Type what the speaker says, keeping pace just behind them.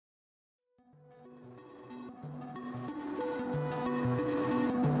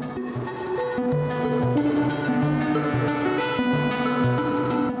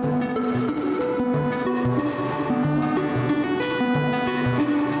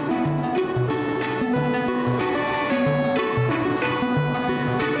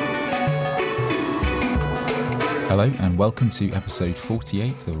Hello and welcome to episode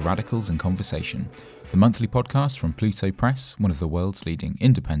 48 of Radicals in Conversation, the monthly podcast from Pluto Press, one of the world's leading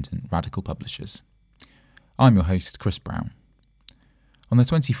independent radical publishers. I'm your host, Chris Brown. On the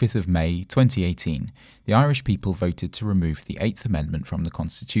 25th of May 2018, the Irish people voted to remove the 8th Amendment from the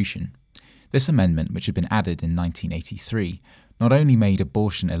Constitution. This amendment, which had been added in 1983, not only made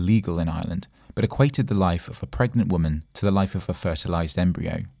abortion illegal in Ireland, but equated the life of a pregnant woman to the life of a fertilised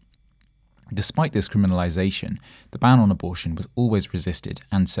embryo. Despite this criminalisation, the ban on abortion was always resisted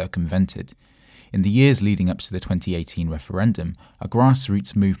and circumvented. In the years leading up to the 2018 referendum, a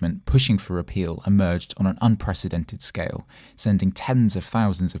grassroots movement pushing for repeal emerged on an unprecedented scale, sending tens of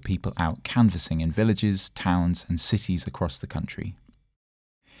thousands of people out canvassing in villages, towns and cities across the country.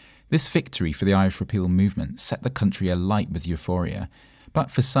 This victory for the Irish Repeal movement set the country alight with euphoria, but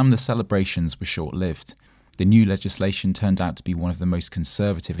for some the celebrations were short-lived. The new legislation turned out to be one of the most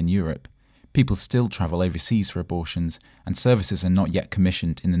conservative in Europe. People still travel overseas for abortions, and services are not yet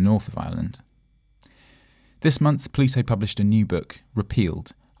commissioned in the north of Ireland. This month, Pluto published a new book,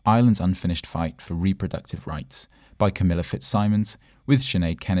 Repealed, Ireland's Unfinished Fight for Reproductive Rights, by Camilla Fitzsimons, with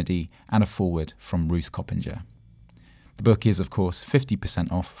Sinead Kennedy, and a foreword from Ruth Coppinger. The book is, of course,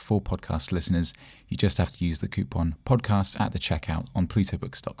 50% off for podcast listeners. You just have to use the coupon podcast at the checkout on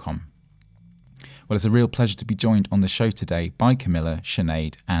plutobooks.com. Well, it's a real pleasure to be joined on the show today by Camilla,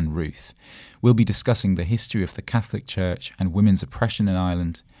 Sinead and Ruth. We'll be discussing the history of the Catholic Church and women's oppression in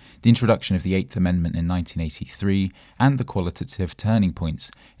Ireland, the introduction of the 8th Amendment in 1983, and the qualitative turning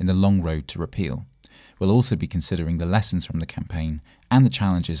points in the long road to repeal. We'll also be considering the lessons from the campaign and the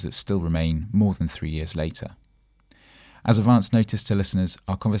challenges that still remain more than 3 years later. As advance notice to listeners,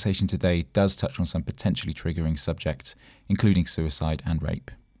 our conversation today does touch on some potentially triggering subjects, including suicide and rape.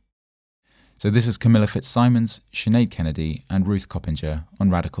 So this is Camilla Fitzsimons, Sinead Kennedy and Ruth Coppinger on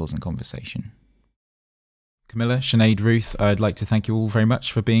Radicals in Conversation. Camilla, Sinead, Ruth, I'd like to thank you all very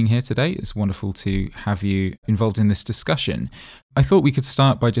much for being here today. It's wonderful to have you involved in this discussion. I thought we could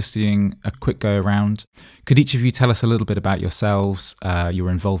start by just doing a quick go around. Could each of you tell us a little bit about yourselves,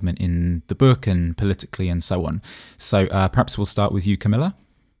 your involvement in the book and politically and so on? So perhaps we'll start with you, Camilla.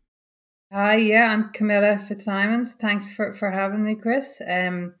 Hi, I'm Camilla Fitzsimons. Thanks for having me, Chris.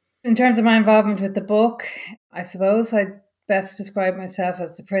 In terms of my involvement with the book, I suppose I'd best describe myself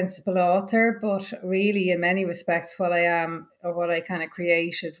as the principal author, but really in many respects what I am, or what I kind of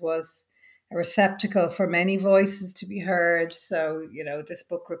created, was a receptacle for many voices to be heard. So, this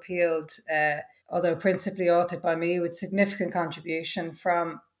book Repealed, although principally authored by me with significant contribution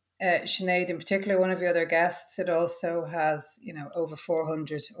from Sinead in particular, one of the other guests, it also has, over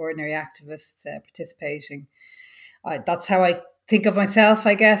 400 ordinary activists participating. That's how I think of myself,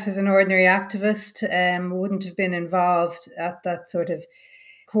 I guess, as an ordinary activist. Wouldn't have been involved at that sort of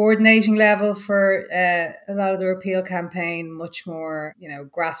coordinating level for a lot of the repeal campaign, much more,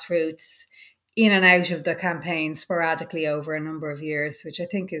 grassroots, in and out of the campaign sporadically over a number of years, which I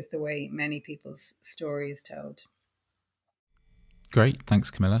think is the way many people's story is told. Great,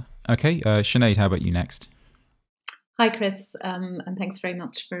 thanks Camilla. Okay, Sinead, how about you next? Hi Chris, and thanks very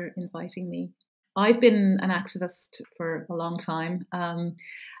much for inviting me. I've been an activist for a long time.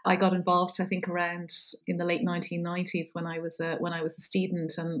 I got involved, I think, around in the late 1990s when I was a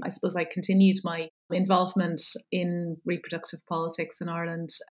student, and I suppose I continued my involvement in reproductive politics in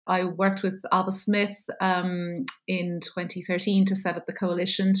Ireland. I worked with Alba Smith in 2013 to set up the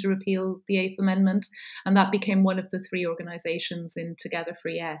coalition to repeal the 8th Amendment, and that became one of the three organisations in Together for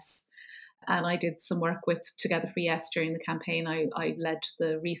Yes. And I did some work with Together for Yes during the campaign. I led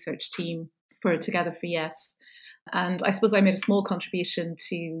the research team for Together for Yes. And I suppose I made a small contribution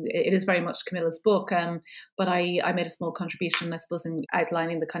to, it is very much Camilla's book, but I made a small contribution, I suppose, in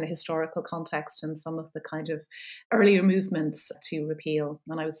outlining the kind of historical context and some of the kind of earlier movements to repeal.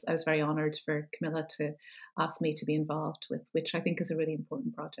 And I was very honoured for Camilla to ask me to be involved with, which I think is a really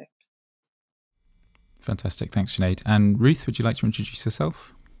important project. Fantastic, thanks Sinead. And Ruth, would you like to introduce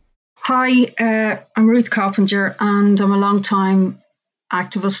yourself? Hi, I'm Ruth Coppinger, and I'm a long-time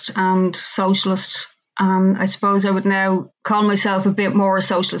activist and socialist. I suppose I would now call myself a bit more a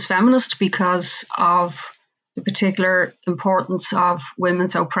socialist feminist because of the particular importance of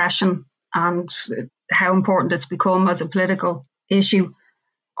women's oppression and how important it's become as a political issue.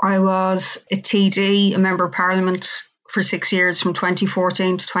 I was a TD, a Member of Parliament, for 6 years from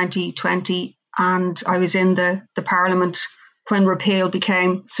 2014 to 2020, and I was in the Parliament when repeal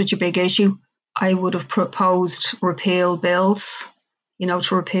became such a big issue. I would have proposed repeal bills,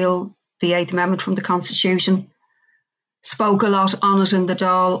 to repeal the 8th Amendment from the Constitution. Spoke a lot on it in the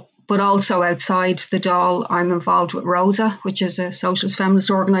Dáil, but also outside the Dáil, I'm involved with Rosa, which is a socialist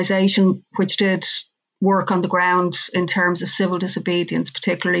feminist organisation, which did work on the ground in terms of civil disobedience,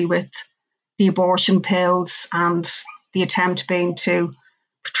 particularly with the abortion pills and the attempt being to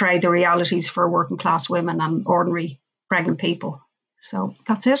portray the realities for working class women and ordinary pregnant people. So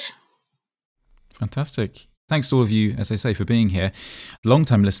that's it. Fantastic. Thanks to all of you, as I say, for being here.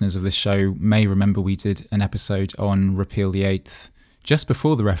 Long-time listeners of this show may remember we did an episode on Repeal the 8th just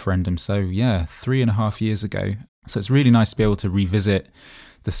before the referendum. So yeah, 3.5 years ago. So it's really nice to be able to revisit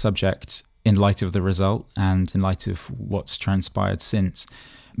the subject in light of the result and in light of what's transpired since.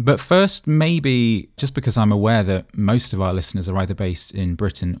 But first, maybe just because I'm aware that most of our listeners are either based in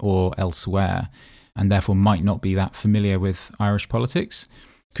Britain or elsewhere, and therefore might not be that familiar with Irish politics,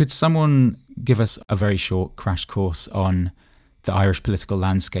 could someone give us a very short crash course on the Irish political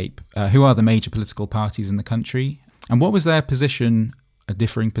landscape? Who are the major political parties in the country? And what was their position,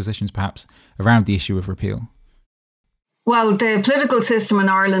 differing positions perhaps, around the issue of repeal? Well, the political system in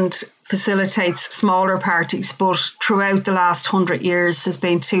Ireland facilitates smaller parties, but throughout the last 100 years there's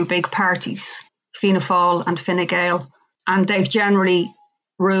been two big parties, Fianna Fáil and Fine Gael, and they've generally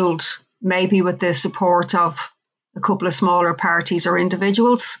ruled, maybe with the support of a couple of smaller parties or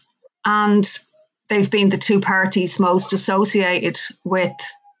individuals, and they've been the two parties most associated with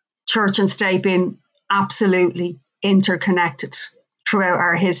church and state being absolutely interconnected throughout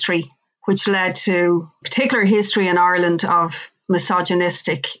our history, which led to particular history in Ireland of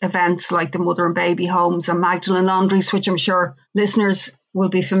misogynistic events like the mother and baby homes and Magdalene laundries, which I'm sure listeners will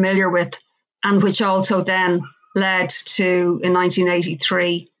be familiar with, and which also then led to, in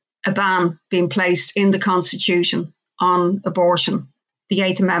 1983, a ban being placed in the Constitution on abortion, the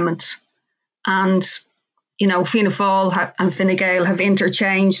 8th Amendment. And, you know, Fianna Fáil and Fine Gael have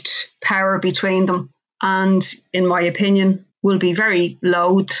interchanged power between them, and, in my opinion, will be very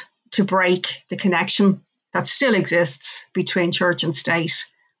loath to break the connection that still exists between church and state.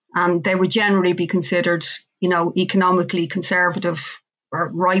 And they would generally be considered, you know, economically conservative or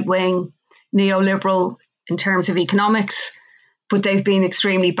right-wing, neoliberal in terms of economics, but they've been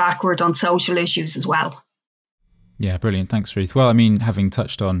extremely backward on social issues as well. Yeah, brilliant. Thanks, Ruth. Well, I mean, having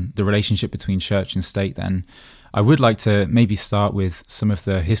touched on the relationship between church and state then, I would like to maybe start with some of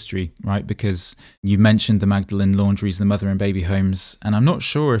the history, right? Because you mentioned the Magdalene laundries, the mother and baby homes, and I'm not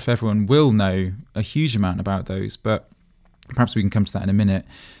sure if everyone will know a huge amount about those, but perhaps we can come to that in a minute.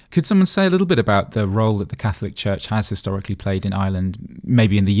 Could someone say a little bit about the role that the Catholic Church has historically played in Ireland,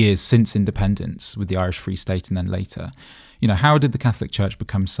 maybe in the years since independence with the Irish Free State and then later? You know, how did the Catholic Church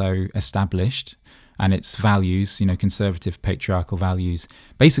become so established and its values, you know, conservative patriarchal values,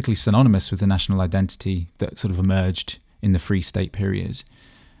 basically synonymous with the national identity that sort of emerged in the Free State period?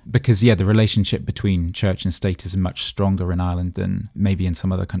 Because, yeah, the relationship between church and state is much stronger in Ireland than maybe in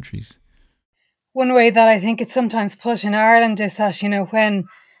some other countries. One way that I think it's sometimes put in Ireland is that, you know, when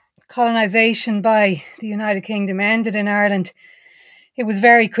colonisation by the United Kingdom ended in Ireland, it was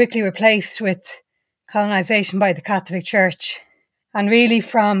very quickly replaced with colonisation by the Catholic Church. And really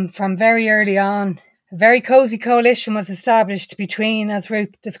from very early on, a very cosy coalition was established between, as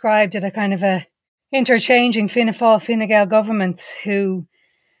Ruth described it, a kind of a interchanging Fianna Fáil, Fine Gael governments who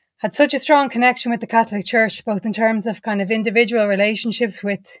had such a strong connection with the Catholic Church, both in terms of kind of individual relationships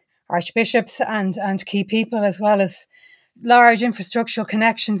with archbishops and key people, as well as large infrastructural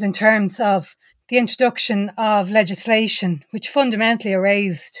connections in terms of the introduction of legislation, which fundamentally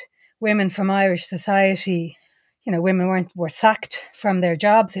erased women from Irish society. You know, women were sacked from their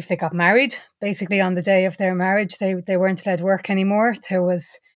jobs if they got married. Basically, on the day of their marriage, they weren't allowed to work anymore. There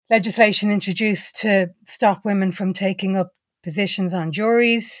was legislation introduced to stop women from taking up positions on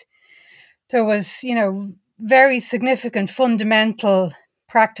juries. There was, you know, very significant fundamental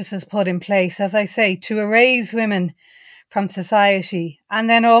practices put in place, as I say, to erase women from society. And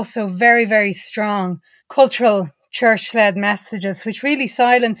then also very, very strong cultural church-led messages, which really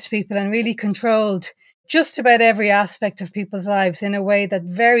silenced people and really controlled just about every aspect of people's lives in a way that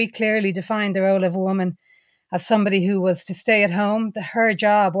very clearly defined the role of a woman as somebody who was to stay at home. Her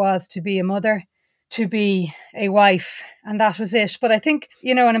job was to be a mother, to be a wife, and that was it. But I think,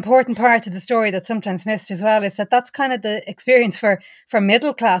 you know, an important part of the story that's sometimes missed as well is that that's kind of the experience for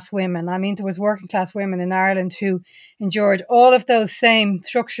middle class women. I mean, there was working class women in Ireland who endured all of those same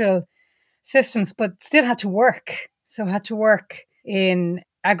structural systems, but still had to work. So had to work in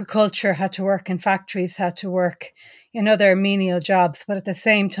agriculture, had to work in factories, had to work in other menial jobs, but at the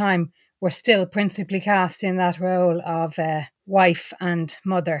same time were still principally cast in that role of wife and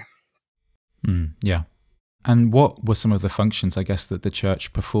mother. Yeah. And what were some of the functions, I guess, that the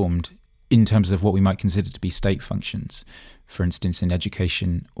church performed in terms of what we might consider to be state functions for instance, in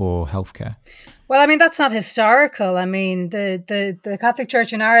education or healthcare? Well, I mean, that's not historical. I mean, the Catholic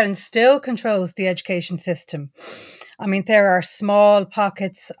Church in Ireland still controls the education system. I mean, there are small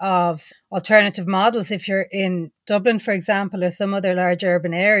pockets of alternative models if you're in Dublin, for example, or some other large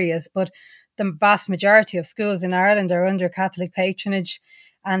urban areas, but the vast majority of schools in Ireland are under Catholic patronage,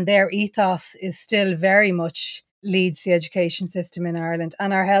 and their ethos is still very much leads the education system in Ireland.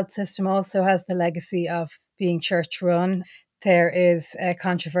 And our health system also has the legacy of being church run. There is a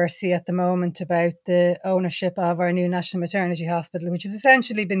controversy at the moment about the ownership of our new National Maternity Hospital, which has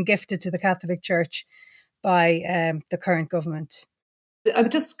essentially been gifted to the Catholic Church by the current government. I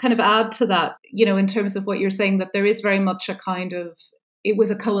would just kind of add to that, in terms of what you're saying, that there is very much it was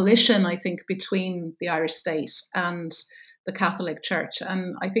a coalition, I think, between the Irish state and the Catholic Church.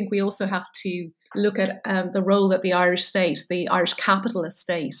 And I think we also have to look at the role that the Irish state, the Irish capitalist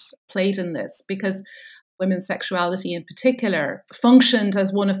state, played in this, because women's sexuality in particular functioned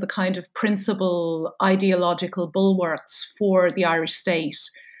as one of the kind of principal ideological bulwarks for the Irish state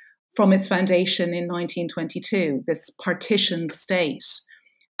from its foundation in 1922, this partitioned state.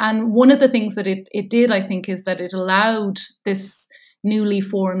 And one of the things that it did, I think, is that it allowed this newly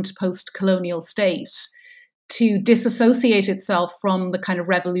formed post-colonial state to disassociate itself from the kind of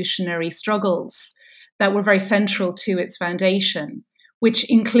revolutionary struggles that were very central to its foundation, which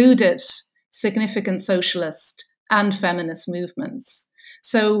included significant socialist and feminist movements.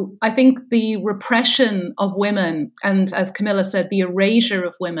 So I think the repression of women, and as Camilla said, the erasure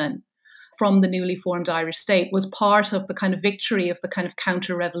of women from the newly formed Irish state was part of the kind of victory of the kind of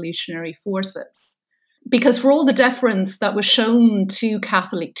counter-revolutionary forces. Because for all the deference that was shown to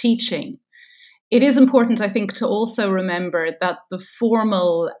Catholic teaching, it is important, I think, to also remember that the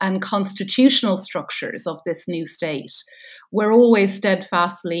formal and constitutional structures of this new state were always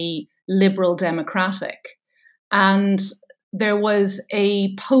steadfastly liberal democratic. And there was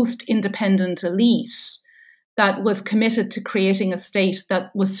a post-independent elite that was committed to creating a state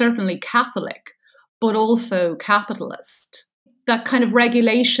that was certainly Catholic, but also capitalist. That kind of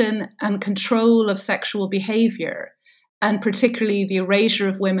regulation and control of sexual behavior, and particularly the erasure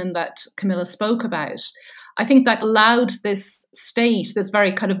of women that Camilla spoke about, I think that allowed this state, this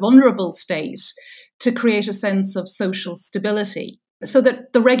very kind of vulnerable state, to create a sense of social stability. So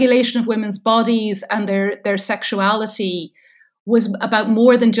that the regulation of women's bodies and their sexuality was about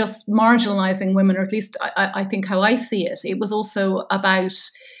more than just marginalizing women, or at least I think how I see it. It was also about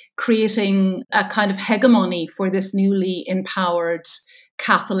creating a kind of hegemony for this newly empowered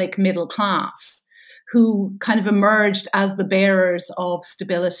Catholic middle class, who kind of emerged as the bearers of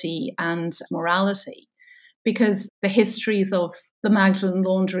stability and morality. Because the histories of the Magdalen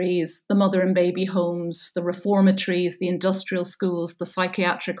laundries, the mother and baby homes, the reformatories, the industrial schools, the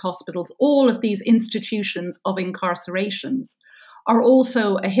psychiatric hospitals, all of these institutions of incarcerations are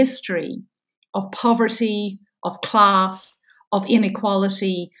also a history of poverty, of class, of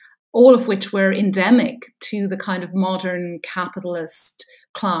inequality, all of which were endemic to the kind of modern capitalist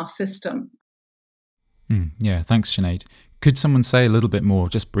class system. Yeah, thanks, Sinead. Could someone say a little bit more,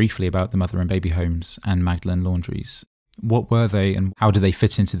 just briefly, about the mother and baby homes and Magdalen laundries? What were they and how do they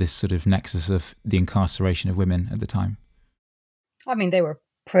fit into this sort of nexus of the incarceration of women at the time? I mean, they were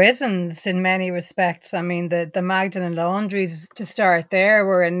prisons in many respects. I mean, the Magdalen laundries, to start there,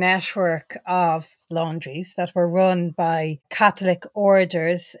 were a network of laundries that were run by Catholic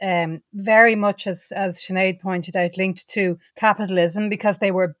orders, very much, as Sinead pointed out, linked to capitalism, because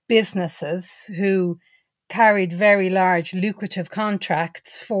they were businesses who carried very large lucrative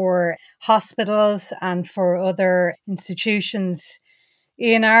contracts for hospitals and for other institutions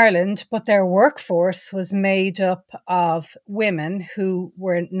in Ireland, but their workforce was made up of women who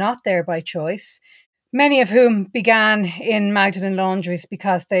were not there by choice, many of whom began in Magdalen laundries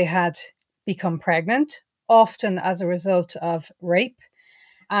because they had become pregnant, often as a result of rape,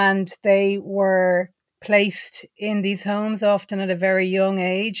 and they were placed in these homes often at a very young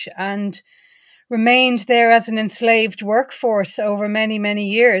age and remained there as an enslaved workforce over many, many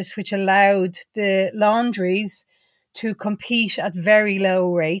years, which allowed the laundries to compete at very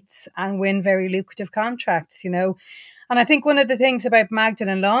low rates and win very lucrative contracts, And I think one of the things about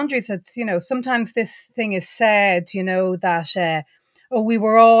Magdalen laundries, it's, sometimes this thing is said, that, we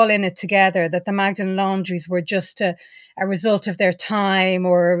were all in it together, that the Magdalen laundries were just a result of their time,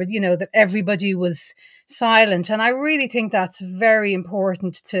 or, that everybody was silent. And I really think that's very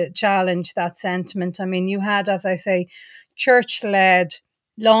important to challenge that sentiment. I mean, you had, as I say, church-led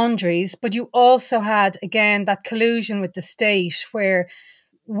laundries, but you also had, again, that collusion with the state where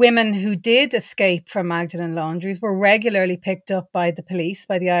women who did escape from Magdalen laundries were regularly picked up by the police,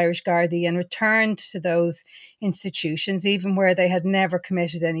 by the Irish Gardaí, and returned to those institutions, even where they had never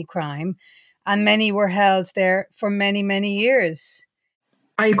committed any crime. And many were held there for many, many years.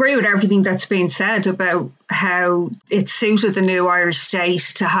 I agree with everything that's been said about how it suited the new Irish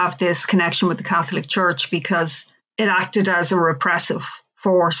state to have this connection with the Catholic Church, because it acted as a repressive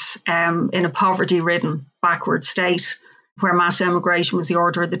force in a poverty-ridden, backward state where mass emigration was the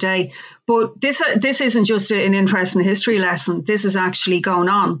order of the day. But this isn't just an interesting history lesson. This is actually going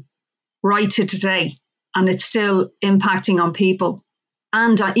on right to today, and it's still impacting on people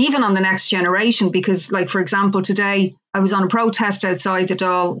and even on the next generation. Because, like, for example, today I was on a protest outside the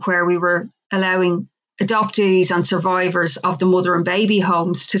Dáil where we were allowing adoptees and survivors of the mother and baby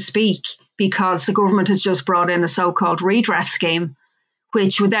homes to speak, because the government has just brought in a so-called redress scheme,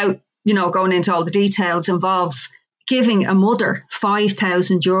 which, without going into all the details, involves giving a mother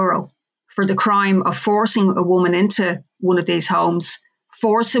 €5,000 for the crime of forcing a woman into one of these homes,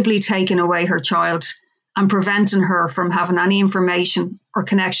 forcibly taking away her child and preventing her from having any information or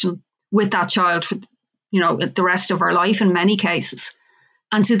connection with that child for the rest of her life in many cases.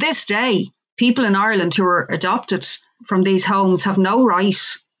 And to this day, people in Ireland who are adopted from these homes have no right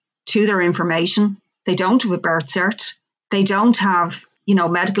to their information. They don't have a birth cert. They don't have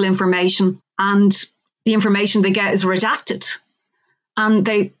medical information, and the information they get is redacted. And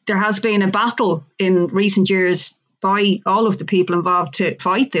there has been a battle in recent years by all of the people involved to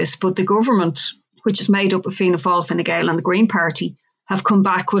fight this, but the government, which is made up of Fianna Fáil, Fine Gael and the Green Party, have come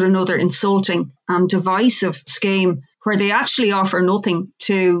back with another insulting and divisive scheme where they actually offer nothing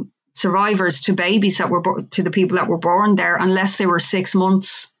to survivors, to babies to the people that were born there, unless they were 6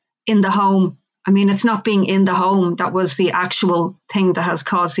 months in the home. I mean, it's not being in the home that was the actual thing that has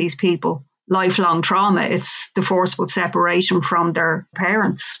caused these people lifelong trauma. It's the forcible separation from their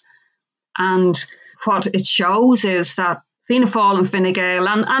parents. And what it shows is that Fianna Fáil and Fine Gael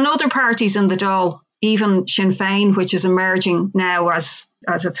and other parties in the Dáil, even Sinn Féin, which is emerging now as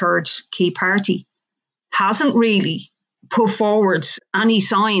a third key party, hasn't really put forward any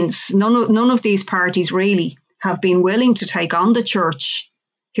signs. None of these parties really have been willing to take on the church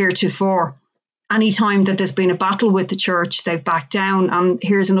heretofore. Any time that there's been a battle with the church, they've backed down. And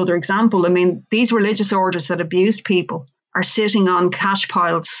here's another example. I mean, these religious orders that abused people are sitting on cash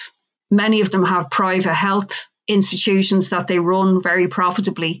piles. Many of them have private health institutions that they run very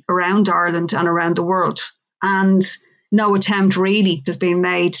profitably around Ireland and around the world. And no attempt really has been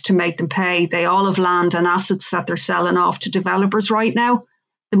made to make them pay. They all have land and assets that they're selling off to developers right now.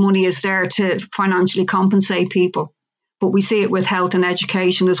 The money is there to financially compensate people. But we see it with health and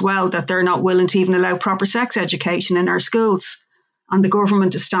education as well, that they're not willing to even allow proper sex education in our schools. And the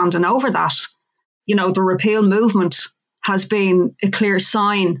government is standing over that. The repeal movement has been a clear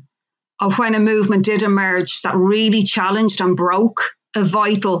sign of when a movement did emerge that really challenged and broke a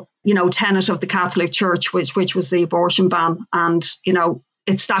vital, tenet of the Catholic Church, which was the abortion ban. And,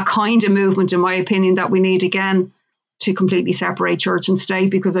 it's that kind of movement, in my opinion, that we need again to completely separate church and state,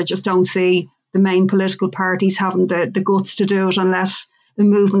 because I just don't see the main political parties having the guts to do it unless the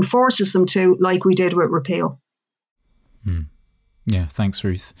movement forces them to, like we did with repeal. Yeah, thanks,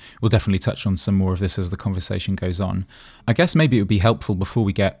 Ruth. We'll definitely touch on some more of this as the conversation goes on. I guess maybe it would be helpful, before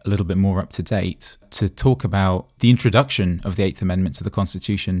we get a little bit more up to date, to talk about the introduction of the Eighth Amendment to the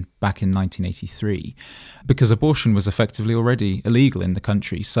Constitution back in 1983, because abortion was effectively already illegal in the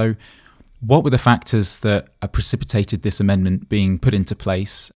country. So what were the factors that precipitated this amendment being put into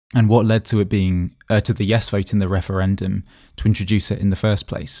place, and what led to it being to the yes vote in the referendum to introduce it in the first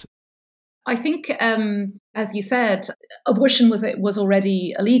place? I think, as you said, abortion was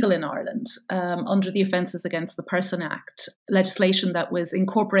already illegal in Ireland under the Offences Against the Person Act, legislation that was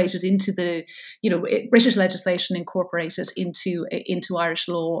incorporated into British legislation incorporated into Irish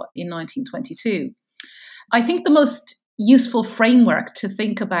law in 1922. I think the most useful framework to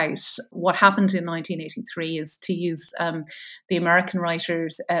think about what happened in 1983 is to use the American writer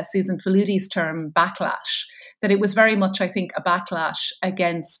Susan Faludi's term backlash, that it was very much, I think, a backlash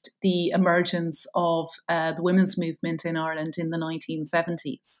against the emergence of the women's movement in Ireland in the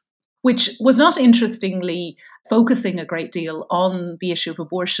 1970s, which was not, interestingly, focusing a great deal on the issue of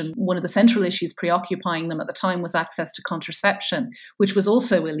abortion. One of the central issues preoccupying them at the time was access to contraception, which was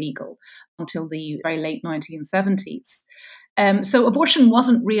also illegal until the very late 1970s. So abortion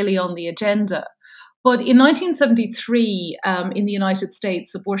wasn't really on the agenda. But in 1973, in the United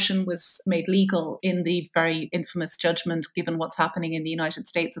States, abortion was made legal in the very infamous judgment, given what's happening in the United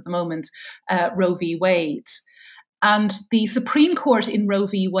States at the moment, Roe v. Wade. And the Supreme Court in Roe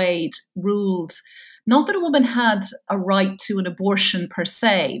v. Wade ruled not that a woman had a right to an abortion per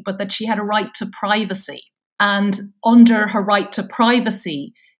se, but that she had a right to privacy. And under her right to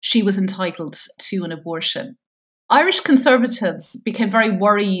privacy, she was entitled to an abortion. Irish Conservatives became very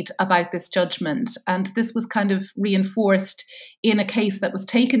worried about this judgment, and this was kind of reinforced in a case that was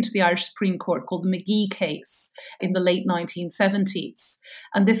taken to the Irish Supreme Court called the McGee case in the late 1970s.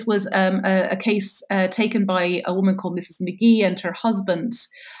 And this was a case taken by a woman called Mrs. McGee and her husband,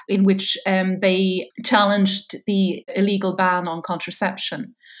 in which they challenged the illegal ban on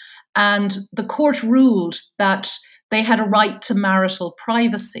contraception. And the court ruled that they had a right to marital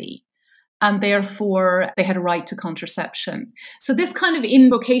privacy, and therefore they had a right to contraception. So this kind of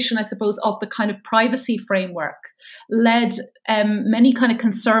invocation, I suppose, of the kind of privacy framework led many kind of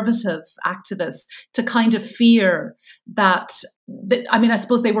conservative activists to kind of fear that, I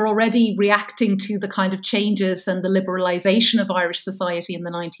suppose they were already reacting to the kind of changes and the liberalisation of Irish society in the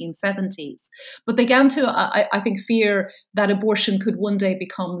 1970s. But they began to, I think, fear that abortion could one day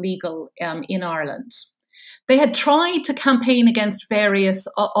become legal in Ireland. They had tried to campaign against various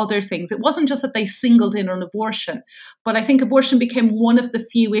other things. It wasn't just that they singled in on abortion, but I think abortion became one of the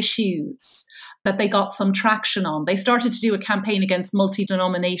few issues that they got some traction on. They started to do a campaign against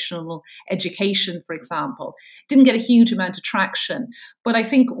multi-denominational education, for example. Didn't get a huge amount of traction, but I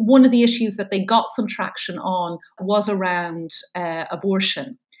think one of the issues that they got some traction on was around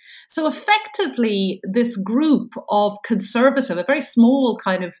abortion. So effectively, this group of conservative, a very small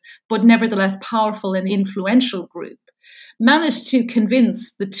kind of, but nevertheless powerful and influential group, managed to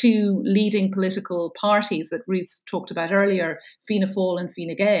convince the two leading political parties that Ruth talked about earlier, Fianna Fáil and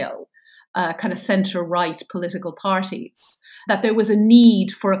Fine Gael, kind of centre-right political parties, that there was a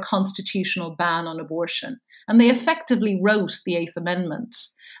need for a constitutional ban on abortion. And they effectively wrote the Eighth Amendment.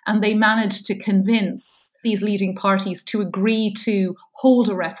 And they managed to convince these leading parties to agree to hold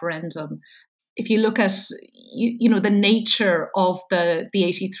a referendum. If you look at, the nature of the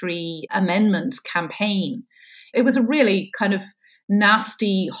 83 Amendment campaign, it was a really kind of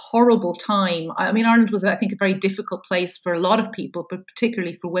nasty, horrible time. I mean, Ireland was, I think, a very difficult place for a lot of people, but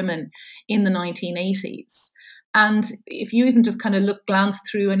particularly for women in the 1980s. And if you even just kind of glance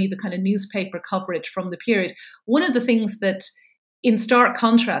through any of the kind of newspaper coverage from the period, one of the things that, in stark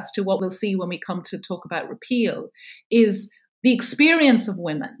contrast to what we'll see when we come to talk about repeal, is the experience of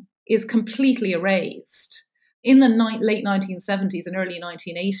women is completely erased. In the late 1970s and early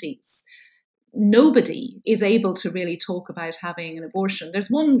 1980s, nobody is able to really talk about having an abortion. There's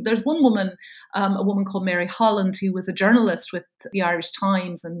one woman, a woman called Mary Holland, who was a journalist with the Irish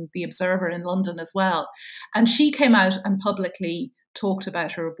Times and the Observer in London as well. And she came out and publicly talked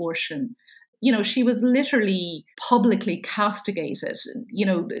about her abortion. She was literally publicly castigated,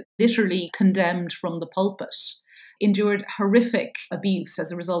 literally condemned from the pulpit, endured horrific abuse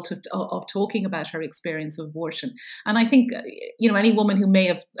as a result of talking about her experience of abortion. And I think, any woman who may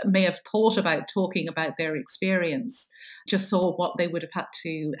have thought about talking about their experience just saw what they would have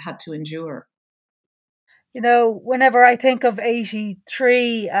had to endure. Whenever I think of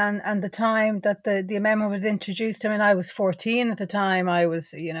 83 and the time that the amendment was introduced, I mean, I was 14 at the time. I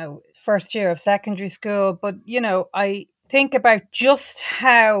was, first year of secondary school. But, I think about just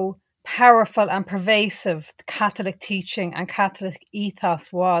how powerful and pervasive the Catholic teaching and Catholic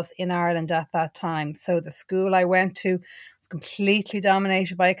ethos was in Ireland at that time. So the school I went to was completely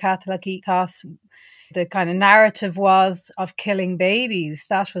dominated by a Catholic ethos. The kind of narrative was of killing babies.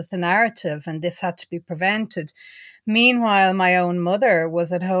 That was the narrative, and this had to be prevented. Meanwhile, my own mother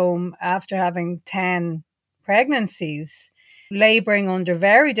was at home after having 10 pregnancies, labouring under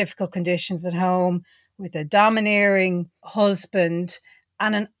very difficult conditions at home with a domineering husband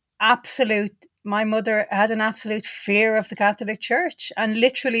and my mother had an absolute fear of the Catholic Church. And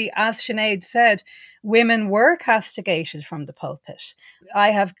literally, as Sinead said, women were castigated from the pulpit.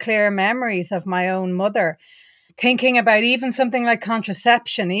 I have clear memories of my own mother thinking about even something like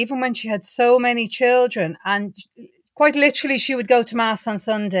contraception, even when she had so many children. And quite literally, she would go to Mass on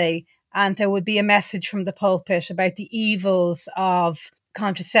Sunday and there would be a message from the pulpit about the evils of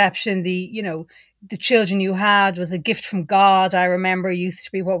contraception, the children you had was a gift from God, I remember used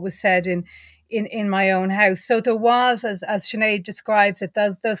to be what was said in my own house. So there was, as Sinead describes it,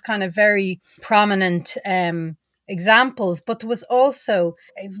 those kind of very prominent examples, but there was also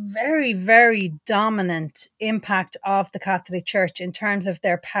a very, very dominant impact of the Catholic Church in terms of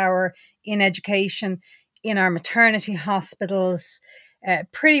their power in education, in our maternity hospitals,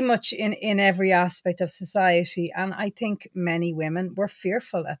 pretty much in every aspect of society. And I think many women were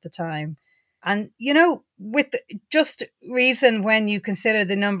fearful at the time. And, with just reason when you consider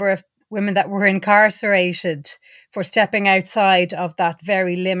the number of women that were incarcerated for stepping outside of that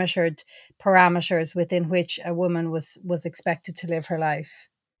very limited parameters within which a woman was expected to live her life.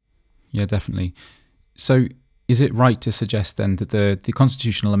 Yeah, definitely. So is it right to suggest then that the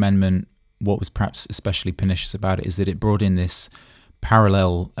constitutional amendment, what was perhaps especially pernicious about it is that it brought in this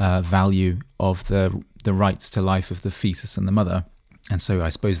parallel value of the rights to life of the fetus and the mother? And so I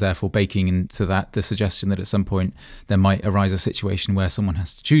suppose therefore baking into that the suggestion that at some point there might arise a situation where someone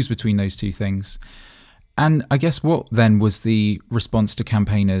has to choose between those two things. And I guess what then was the response to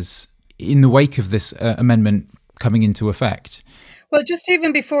campaigners in the wake of this amendment coming into effect? Well, just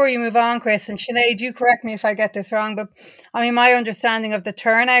even before you move on, Chris, and Sinead, you correct me if I get this wrong, but I mean, my understanding of the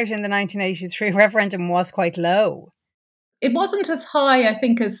turnout in the 1983 referendum was quite low. It wasn't as high, I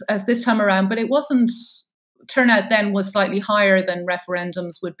think, as this time around, but it wasn't. Turnout then was slightly higher than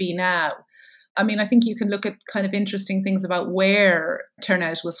referendums would be now. I mean, I think you can look at kind of interesting things about where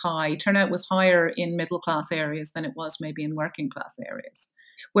turnout was high. Turnout was higher in middle class areas than it was maybe in working class areas,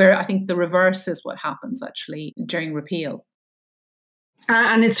 where I think the reverse is what happens actually during repeal.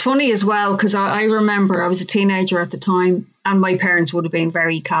 And it's funny as well, because I remember I was a teenager at the time and my parents would have been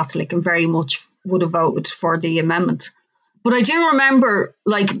very Catholic and very much would have voted for the amendment. But I do remember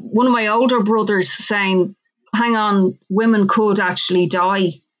like one of my older brothers saying, hang on, women could actually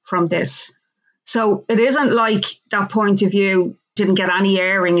die from this. So it isn't like that point of view didn't get any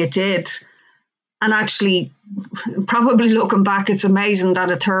airing, it did. And actually, probably looking back, it's amazing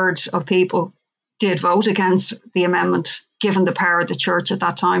that a third of people did vote against the amendment, given the power of the church at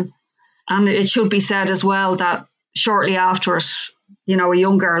that time. And it should be said as well that shortly after it, you know, a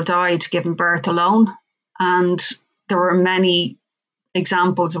young girl died giving birth alone. And there were many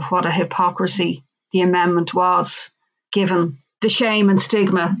examples of what a hypocrisy the amendment was, given the shame and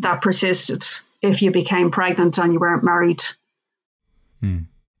stigma that persisted if you became pregnant and you weren't married.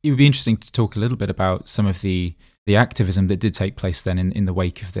 It would be interesting to talk a little bit about some of the activism that did take place then in the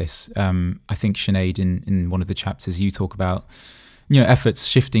wake of this. I think, Sinead, in one of the chapters, you talk about efforts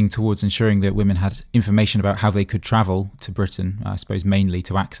shifting towards ensuring that women had information about how they could travel to Britain, I suppose mainly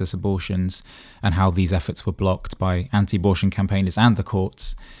to access abortions, and how these efforts were blocked by anti-abortion campaigners and the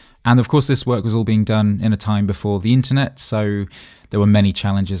courts. And of course, this work was all being done in a time before the internet, so there were many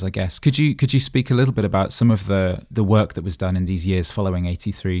challenges, I guess. Could you speak a little bit about some of the work that was done in these years following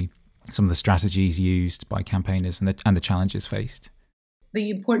 83, some of the strategies used by campaigners and the challenges faced? The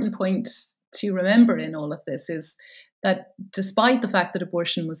important point to remember in all of this is that despite the fact that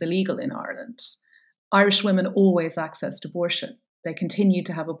abortion was illegal in Ireland, Irish women always accessed abortion. They continued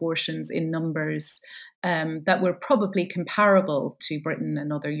to have abortions in numbers that were probably comparable to Britain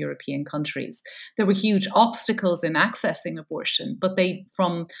and other European countries. There were huge obstacles in accessing abortion, but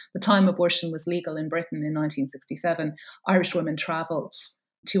from the time abortion was legal in Britain in 1967, Irish women travelled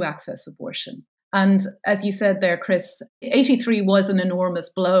to access abortion. And as you said there, Chris, 83 was an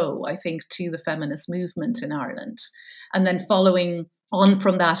enormous blow, I think, to the feminist movement in Ireland. And then following on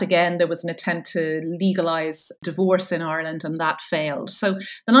from that, again, there was an attempt to legalise divorce in Ireland, and that failed. So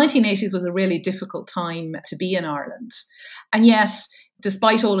the 1980s was a really difficult time to be in Ireland. And yet,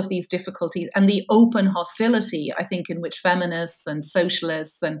 despite all of these difficulties and the open hostility, I think, in which feminists and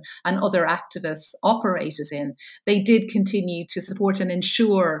socialists and other activists operated in, they did continue to support and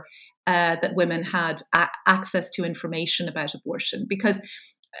ensure that women had access to information about abortion. Because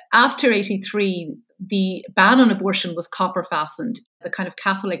after 83, the ban on abortion was copper fastened. The kind of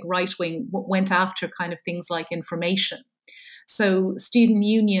Catholic right wing went after kind of things like information. So student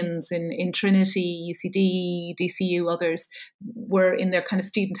unions in Trinity, UCD, DCU, others were in their kind of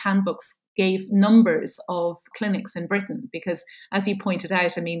student handbooks gave numbers of clinics in Britain because, as you pointed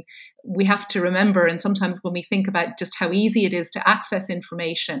out, I mean, we have to remember, and sometimes when we think about just how easy it is to access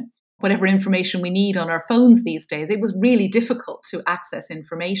information, whatever information we need on our phones these days, it was really difficult to access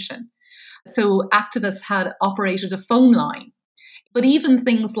information. So activists had operated a phone line. But even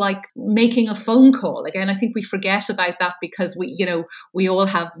things like making a phone call, again, I think we forget about that because we all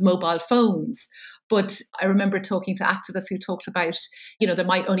have mobile phones. But I remember talking to activists who talked about, there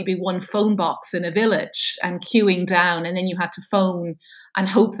might only be one phone box in a village and queuing down, and then you had to phone and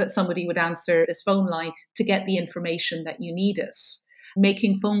hope that somebody would answer this phone line to get the information that you needed.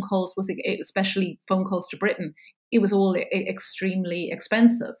 Making phone calls was, especially phone calls to Britain, it was all extremely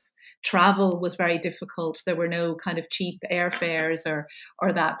expensive. Travel was very difficult. There were no kind of cheap airfares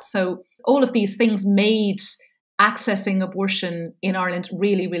or that. So all of these things made accessing abortion in Ireland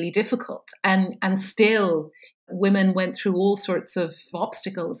really, really difficult. And still, women went through all sorts of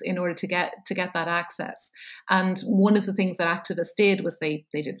obstacles in order to get that access. And one of the things that activists did was they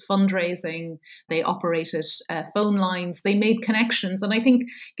did fundraising, they operated phone lines, they made connections. And I think,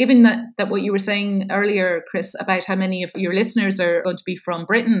 given that what you were saying earlier, Chris, about how many of your listeners are going to be from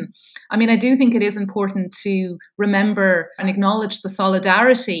Britain, I mean, I do think it is important to remember and acknowledge the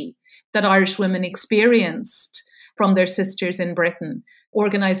solidarity that Irish women experienced from their sisters in Britain.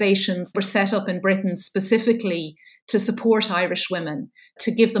 Organisations were set up in Britain specifically to support Irish women,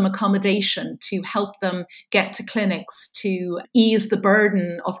 to give them accommodation, to help them get to clinics, to ease the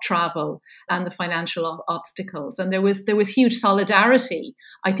burden of travel and the financial obstacles. And there was huge solidarity,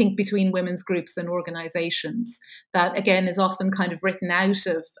 I think, between women's groups and organisations that, again, is often kind of written out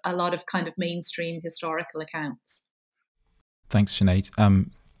of a lot of kind of mainstream historical accounts. Thanks, Sinead.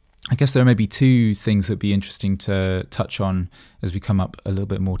 I guess there are maybe two things that would be interesting to touch on as we come up a little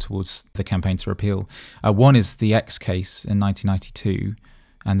bit more towards the campaign to repeal. One is the X case in 1992,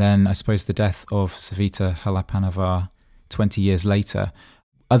 and then I suppose the death of Savita Halappanavar 20 years later.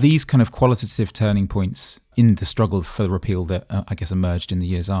 Are these kind of qualitative turning points in the struggle for repeal that I guess emerged in the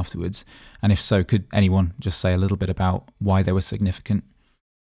years afterwards? And if so, could anyone just say a little bit about why they were significant?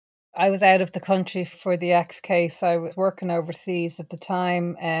 I was out of the country for the X case. I was working overseas at the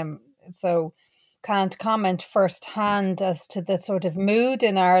time, so can't comment firsthand as to the sort of mood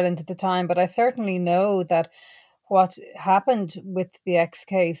in Ireland at the time, but I certainly know that what happened with the X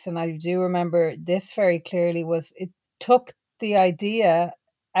case, and I do remember this very clearly, was it took the idea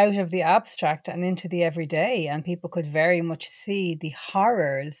out of the abstract and into the everyday, and people could very much see the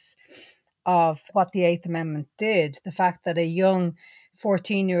horrors of what the Eighth Amendment did. The fact that a young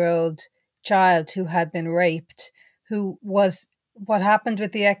 14-year-old child who had been raped, what happened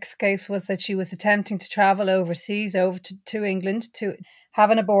with the X case was that she was attempting to travel overseas over to England to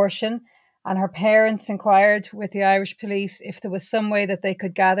have an abortion, and her parents inquired with the Irish police if there was some way that they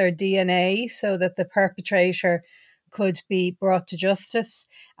could gather DNA so that the perpetrator could be brought to justice.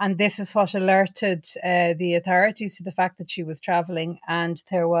 And this is what alerted the authorities to the fact that she was travelling, and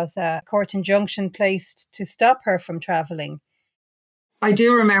there was a court injunction placed to stop her from travelling. I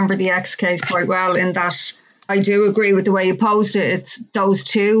do remember the X case quite well, in that I do agree with the way you posed it. It's those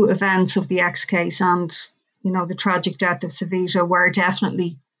two events of the X case and, the tragic death of Savita were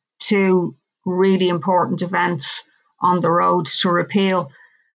definitely two really important events on the road to repeal.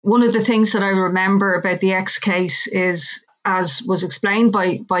 One of the things that I remember about the X case is, as was explained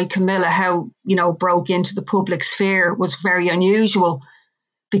by Camilla, how, broke into the public sphere was very unusual,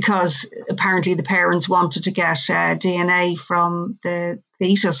 because apparently the parents wanted to get DNA from the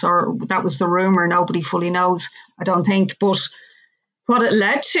fetus, or that was the rumour. Nobody fully knows, I don't think. But what it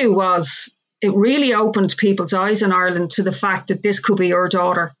led to was it really opened people's eyes in Ireland to the fact that this could be your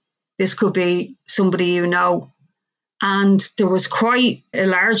daughter. This could be somebody you know. And there was quite a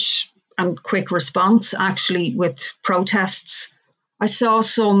large and quick response, actually, with protests. I saw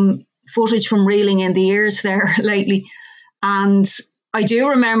some footage from Reeling in the Ears there lately, and I do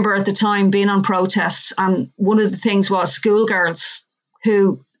remember at the time being on protests, and one of the things was schoolgirls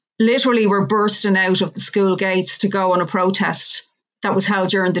who literally were bursting out of the school gates to go on a protest that was held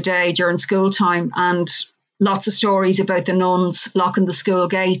during the day, during school time, and lots of stories about the nuns locking the school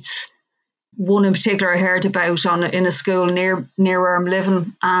gates. One in particular I heard about in a school near where I'm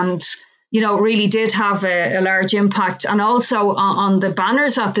living, and really did have a large impact. And also on the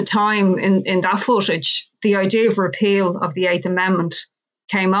banners at the time in that footage, the idea of repeal of the Eighth Amendment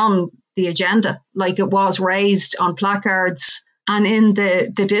came on the agenda, like it was raised on placards and in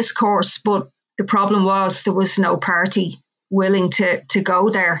the discourse. But the problem was there was no party willing to go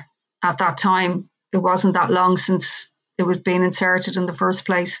there at that time. It wasn't that long since it was being inserted in the first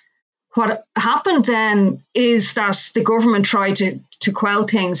place. What happened then is that the government tried to quell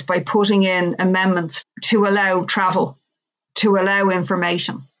things by putting in amendments to allow travel, to allow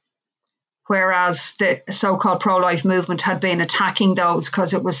information, whereas the so-called pro-life movement had been attacking those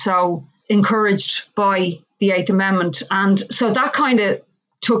because it was so encouraged by the Eighth Amendment. And so that kind of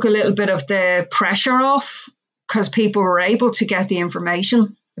took a little bit of the pressure off, because people were able to get the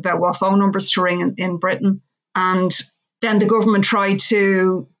information about what phone numbers to ring in Britain. And then the government tried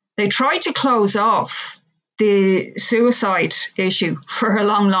to close off the suicide issue for a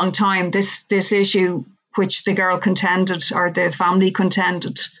long, long time. This issue, which the girl contended, or the family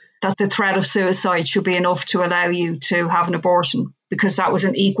contended, that the threat of suicide should be enough to allow you to have an abortion, because that was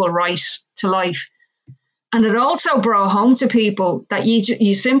an equal right to life. And it also brought home to people that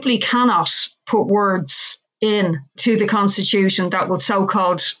you simply cannot put words in to the Constitution that will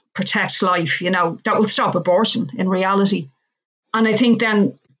so-called protect life, that will stop abortion in reality. And I think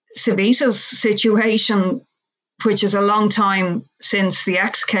then Savita's situation which is a long time since the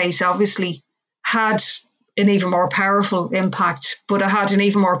X case, obviously had an even more powerful impact. But it had an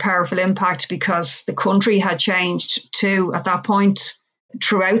even more powerful impact because the country had changed too at that point.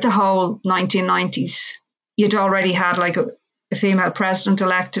 Throughout the whole 1990s, you'd already had like a female president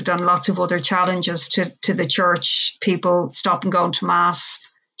elected and lots of other challenges to the church, people stopping going to mass.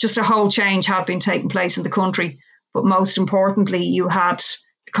 Just a whole change had been taking place in the country. But most importantly, you had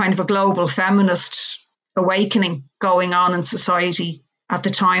kind of a global feminist awakening going on in society at the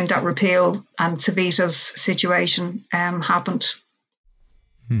time that Repeal and Savita's situation happened.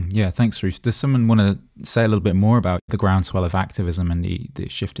 Yeah, thanks, Ruth. Does someone want to say a little bit more about the groundswell of activism and the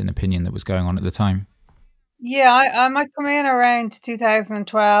shift in opinion that was going on at the time? Yeah, I might come in around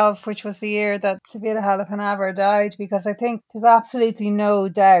 2012, which was the year that Savita Halappanavar died, because I think there's absolutely no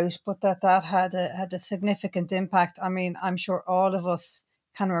doubt but that had a significant impact. I mean, I'm sure all of us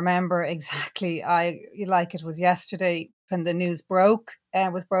can remember exactly, like it was yesterday when the news broke,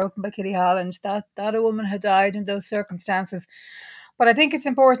 was broken by Kitty Holland, that a woman had died in those circumstances. But I think it's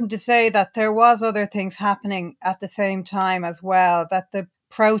important to say that there was other things happening at the same time as well, that the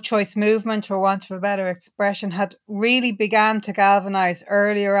pro-choice movement, for want of a better expression, had really began to galvanise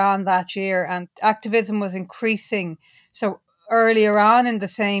earlier on that year, and activism was increasing. So earlier on in the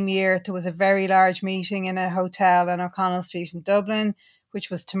same year, there was a very large meeting in a hotel on O'Connell Street in Dublin, which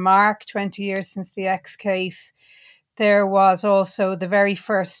was to mark 20 years since the X case. There was also the very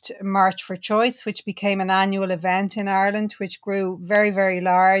first March for Choice, which became an annual event in Ireland, which grew very, very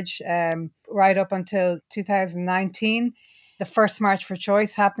large right up until 2019. The first March for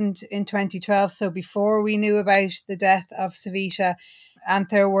Choice happened in 2012, so before we knew about the death of Savita. And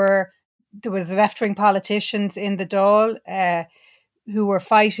there was left-wing politicians in the Dáil who were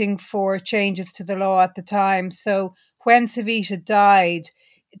fighting for changes to the law at the time. So when Savita died,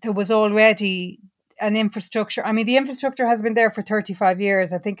 there was already an infrastructure. I mean, the infrastructure has been there for 35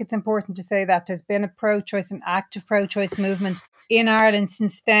 years. I think it's important to say that there's been a pro-choice and active pro-choice movement in Ireland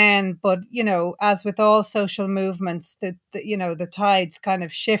since then. But, you know, as with all social movements, the tides kind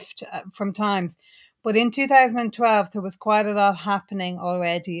of shift from times. But in 2012, there was quite a lot happening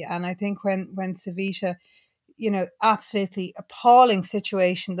already. And I think when Savita, absolutely appalling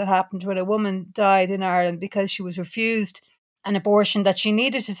situation that happened when a woman died in Ireland because she was refused an abortion that she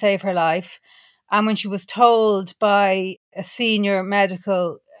needed to save her life. And when she was told by a senior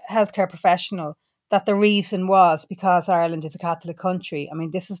medical healthcare professional that the reason was because Ireland is a Catholic country. I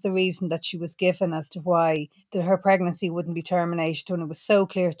mean, this is the reason that she was given as to why her pregnancy wouldn't be terminated. And it was so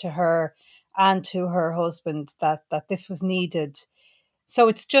clear to her and to her husband that this was needed. So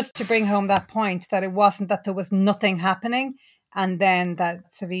it's just to bring home that point that it wasn't that there was nothing happening and then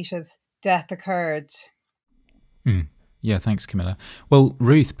that Savita's death occurred. Yeah, thanks, Camilla. Well,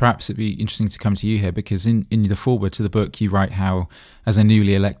 Ruth, perhaps it'd be interesting to come to you here, because in the foreword to the book, you write how, as a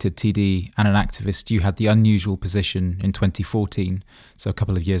newly elected TD and an activist, you had the unusual position in 2014, so a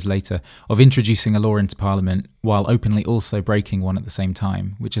couple of years later, of introducing a law into Parliament while openly also breaking one at the same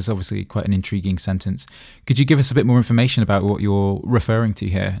time, which is obviously quite an intriguing sentence. Could you give us a bit more information about what you're referring to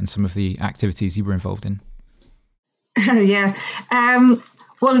here and some of the activities you were involved in? Yeah.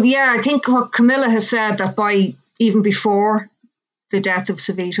 I think what Camilla has said, that by even before the death of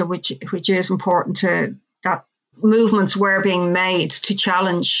Savita, which is important, to that movements were being made to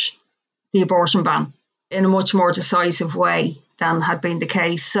challenge the abortion ban in a much more decisive way than had been the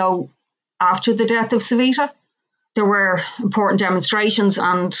case. So after the death of Savita, there were important demonstrations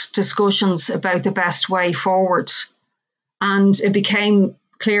and discussions about the best way forward. And it became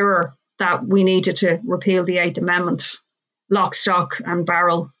clearer that we needed to repeal the Eighth Amendment, lock, stock and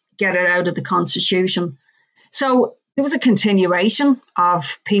barrel, get it out of the Constitution. So there was a continuation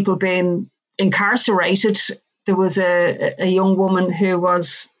of people being incarcerated. There was a young woman who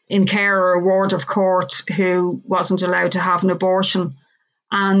was in care or a ward of court who wasn't allowed to have an abortion.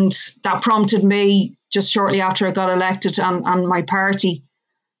 And that prompted me, just shortly after I got elected, and my party,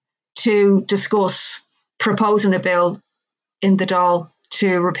 to discuss proposing a bill in the Dáil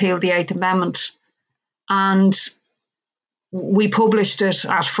to repeal the Eighth Amendment. And we published it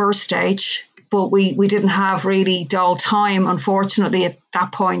at first stage, but we didn't have really Dáil time, unfortunately, at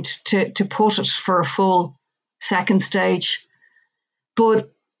that point to put it for a full second stage. But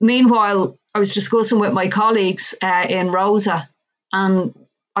meanwhile, I was discussing with my colleagues in Rosa, and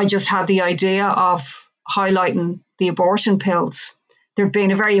I just had the idea of highlighting the abortion pills. There'd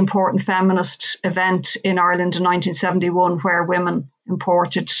been a very important feminist event in Ireland in 1971 where women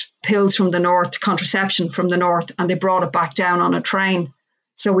imported pills from the north, contraception from the north, and they brought it back down on a train.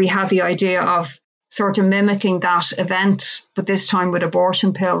 So we had the idea of sort of mimicking that event, but this time with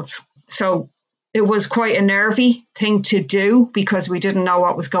abortion pills. So it was quite a nervy thing to do because we didn't know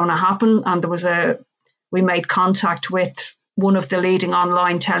what was going to happen. And we made contact with one of the leading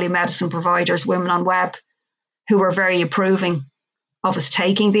online telemedicine providers, Women on Web, who were very approving of us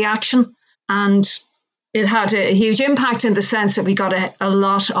taking the action. And it had a huge impact in the sense that we got a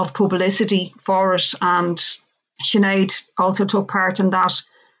lot of publicity for it. And Sinead also took part in that.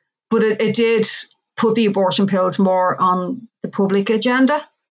 But it did put the abortion pills more on the public agenda,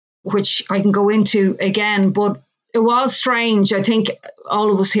 which I can go into again. But it was strange. I think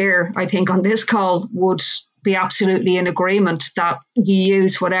all of us here, I think on this call, would be absolutely in agreement that you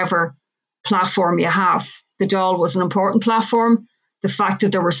use whatever platform you have. The Dáil was an important platform. The fact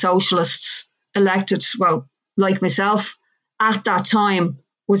that there were socialists elected, well, like myself, at that time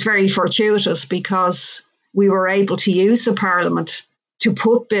was very fortuitous because we were able to use the Parliament to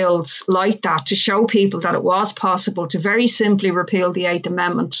put bills like that, to show people that it was possible to very simply repeal the Eighth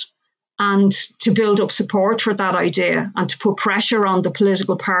Amendment and to build up support for that idea and to put pressure on the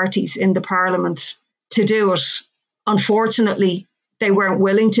political parties in the Parliament to do it. Unfortunately, they weren't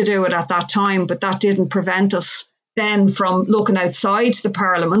willing to do it at that time, but that didn't prevent us then from looking outside the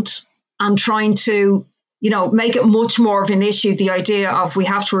Parliament and trying to, make it much more of an issue, the idea of we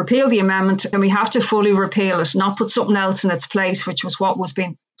have to repeal the amendment and we have to fully repeal it, not put something else in its place, which was what was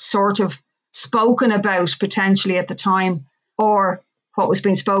being sort of spoken about potentially at the time, or what was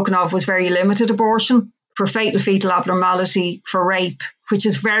being spoken of was very limited abortion for fatal fetal abnormality, for rape, which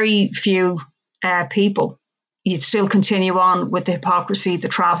is very few people. You'd still continue on with the hypocrisy, the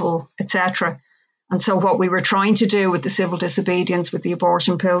travel, etc. And so what we were trying to do with the civil disobedience, with the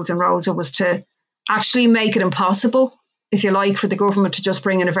abortion pills and Rosa, was to actually make it impossible, if you like, for the government to just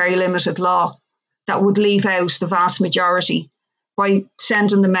bring in a very limited law that would leave out the vast majority by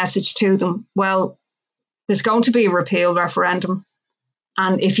sending the message to them, well, there's going to be a repeal referendum.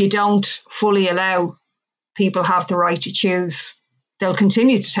 And if you don't fully allow people have the right to choose, they'll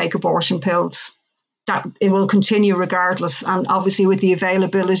continue to take abortion pills. That it will continue regardless. And obviously with the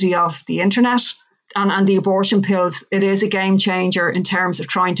availability of the internet and the abortion pills, it is a game changer in terms of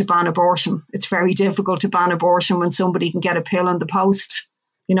trying to ban abortion. It's very difficult to ban abortion when somebody can get a pill in the post.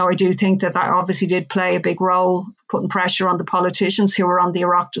 I do think that obviously did play a big role, putting pressure on the politicians who were on the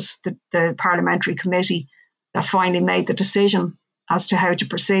Oireachtas, the parliamentary committee that finally made the decision as to how to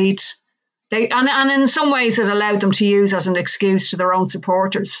proceed. And in some ways it allowed them to use as an excuse to their own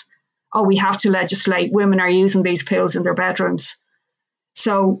supporters, oh, we have to legislate, women are using these pills in their bedrooms.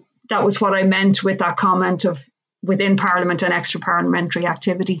 So that was what I meant with that comment of within Parliament and extra parliamentary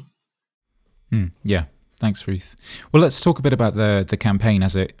activity. Yeah, thanks, Ruth. Well, let's talk a bit about the campaign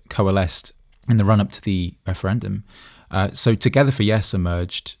as it coalesced in the run-up to the referendum. So Together for Yes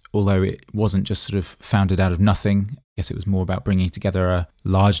emerged, although it wasn't just sort of founded out of nothing. I guess it was more about bringing together a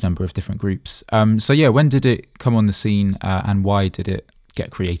large number of different groups. When did it come on the scene and why did it get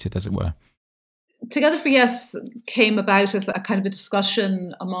created, as it were? Together for Yes came about as a kind of a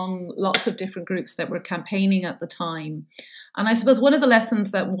discussion among lots of different groups that were campaigning at the time. And I suppose one of the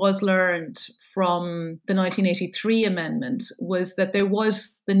lessons that was learned from the 1983 amendment was that there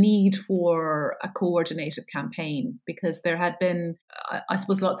was the need for a coordinated campaign because there had been, I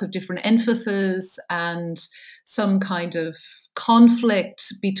suppose, lots of different emphasis and some kind of conflict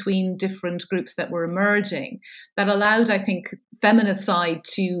between different groups that were emerging that allowed, I think, feminist side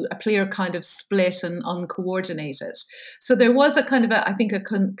to appear kind of split and uncoordinated. So there was a kind of, I think, a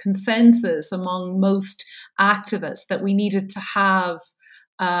consensus among most activists that we needed to have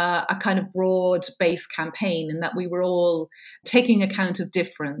a kind of broad-based campaign and that we were all taking account of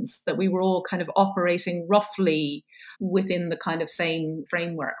difference, that we were all kind of operating roughly within the kind of same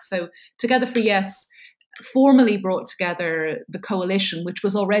framework. So Together for Yes formally brought together the coalition, which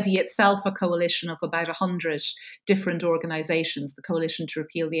was already itself a coalition of about 100 different organisations, the Coalition to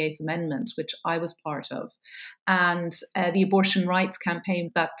Repeal the Eighth Amendment, which I was part of, and the abortion rights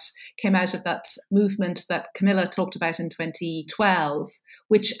campaign that came out of that movement that Camilla talked about in 2012,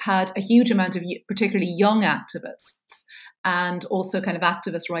 which had a huge amount of particularly young activists and also kind of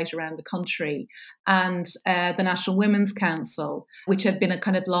activists right around the country, and the National Women's Council, which had been a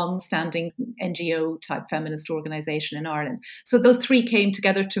kind of long-standing NGO-type feminist organisation in Ireland. So those three came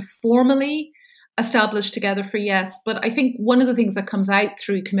together to formally establish Together for Yes. But I think one of the things that comes out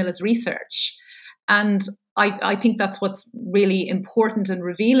through Camilla's research, and I think that's what's really important and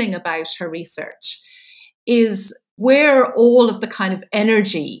revealing about her research, is where all of the kind of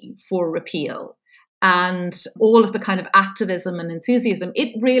energy for repeal and all of the kind of activism and enthusiasm,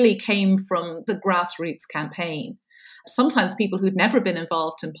 it really came from the grassroots campaign. Sometimes people who'd never been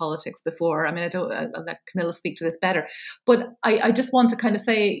involved in politics before. I mean, I'll let Camilla speak to this better. But I just want to kind of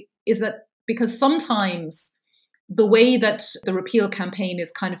say is that because sometimes the way that the repeal campaign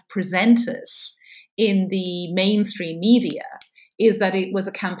is kind of presented in the mainstream media is that it was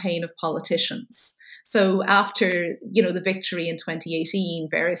a campaign of politicians. So after, the victory in 2018,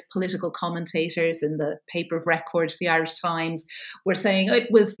 various political commentators in the paper of record, the Irish Times, were saying it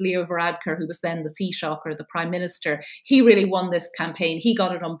was Leo Varadkar, who was then the Taoiseach or the Prime Minister. He really won this campaign. He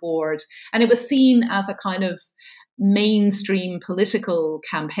got it on board. And it was seen as a kind of mainstream political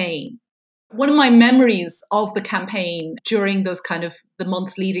campaign. One of my memories of the campaign during those kind of the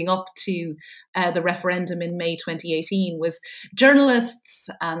months leading up to the referendum in May 2018 was journalists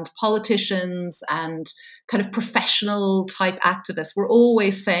and politicians and kind of professional type activists were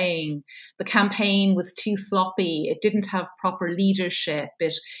always saying the campaign was too sloppy, it didn't have proper leadership,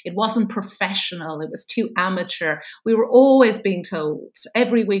 it wasn't professional, it was too amateur. We were always being told,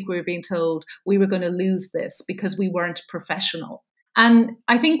 every week we were being told we were going to lose this because we weren't professional. And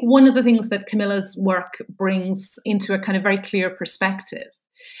I think one of the things that Camilla's work brings into a kind of very clear perspective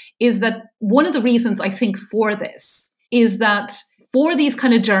is that one of the reasons I think for this is that for these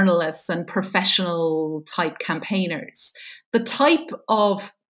kind of journalists and professional type campaigners, the type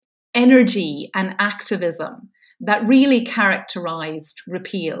of energy and activism that really characterized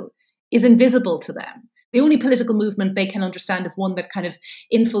repeal is invisible to them. The only political movement they can understand is one that kind of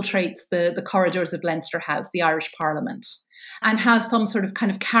infiltrates the corridors of Leinster House, the Irish Parliament, and has some sort of kind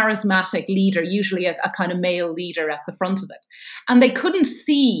of charismatic leader, usually a kind of male leader at the front of it. And they couldn't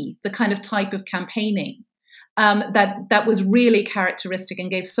see the kind of type of campaigning that was really characteristic and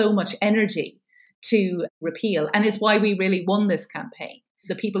gave so much energy to repeal, and is why we really won this campaign.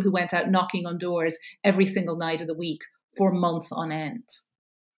 The people who went out knocking on doors every single night of the week for months on end.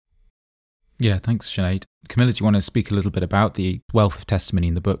 Yeah, thanks, Sinead. Camilla, do you want to speak a little bit about the wealth of testimony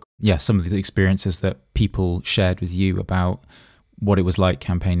in the book? Yeah, some of the experiences that people shared with you about what it was like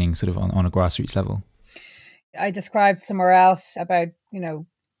campaigning sort of on a grassroots level. I described somewhere else about,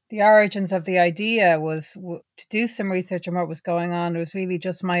 the origins of the idea was to do some research on what was going on. It was really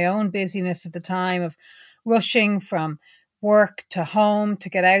just my own busyness at the time of rushing from work to home to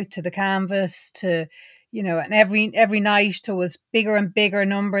get out to the canvas to, and every night there was bigger and bigger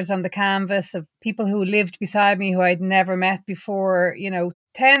numbers on the canvas of people who lived beside me who I'd never met before,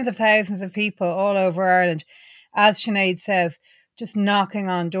 tens of thousands of people all over Ireland, as Sinead says, just knocking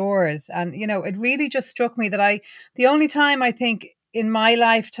on doors. And, it really just struck me that the only time I think in my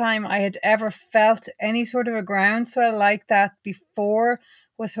lifetime I had ever felt any sort of a groundswell like that before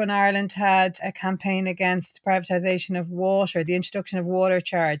was when Ireland had a campaign against privatisation of water. The introduction of water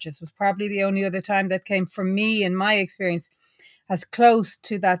charges was probably the only other time that came for me, in my experience, as close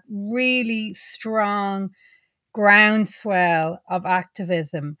to that really strong groundswell of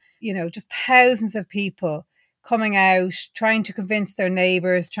activism. Just thousands of people coming out, trying to convince their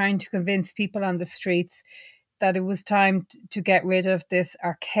neighbours, trying to convince people on the streets that it was time to get rid of this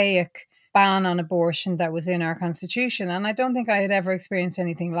archaic ban on abortion that was in our constitution. And I don't think I had ever experienced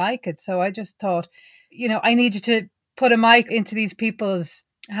anything like it. So I just thought, I needed to put a mic into these people's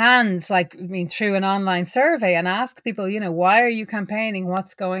hands, through an online survey, and ask people, why are you campaigning?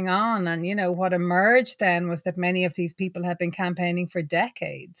 What's going on? And, what emerged then was that many of these people had been campaigning for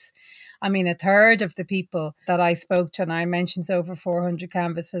decades. A third of the people that I spoke to, and I mentioned over 400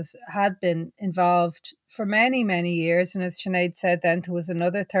 canvases, had been involved for many, many years. And as Sinead said, then there was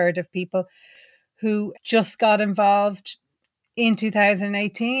another third of people who just got involved in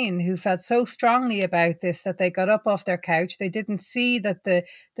 2018, who felt so strongly about this that they got up off their couch. They didn't see that the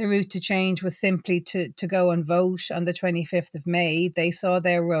route to change was simply to go and vote on the 25th of May. They saw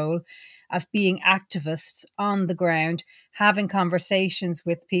their role of being activists on the ground, having conversations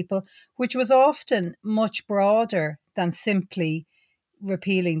with people, which was often much broader than simply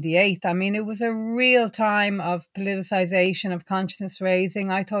repealing the eighth. It was a real time of politicisation, of consciousness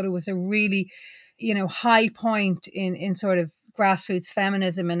raising. I thought it was a really, high point in sort of grassroots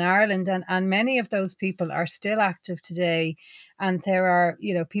feminism in Ireland, and many of those people are still active today. And there are,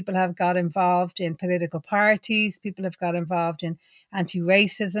 people have got involved in political parties, people have got involved in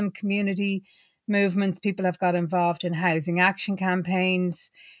anti-racism community movements, people have got involved in housing action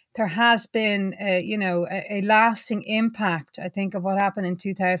campaigns. There has been, a lasting impact, I think, of what happened in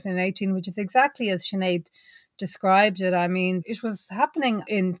 2018, which is exactly as Sinead described it. It was happening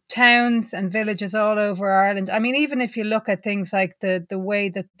in towns and villages all over Ireland. Even if you look at things like the way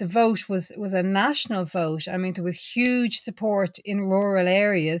that the vote was a national vote, there was huge support in rural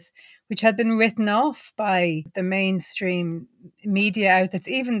areas, which had been written off by the mainstream media outlets.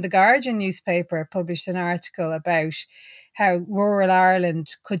 Even the Guardian newspaper published an article about how rural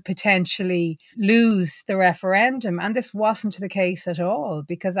Ireland could potentially lose the referendum. And this wasn't the case at all,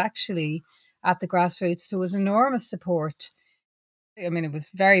 because actually at the grassroots. There was enormous support. I mean, it was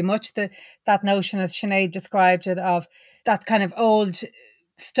very much that notion, as Sinead described it, of that kind of old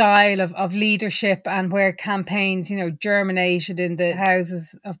style of leadership, and where campaigns, germinated in the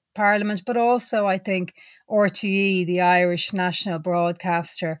Houses of Parliament. But also, I think, RTE, the Irish national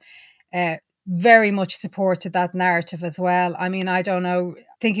broadcaster, very much supported that narrative as well. I mean, I don't know,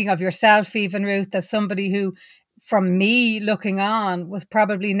 thinking of yourself even, Ruth, as somebody who, from me looking on, was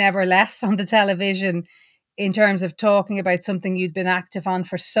probably never less on the television in terms of talking about something you'd been active on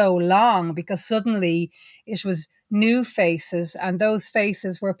for so long, because suddenly it was new faces, and those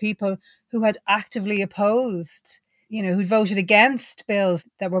faces were people who had actively opposed, who'd voted against bills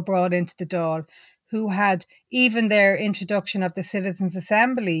that were brought into the Dáil, who had, even their introduction of the Citizens'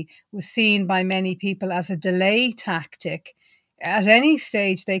 Assembly was seen by many people as a delay tactic. At any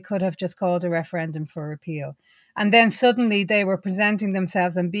stage, they could have just called a referendum for repeal. And then suddenly they were presenting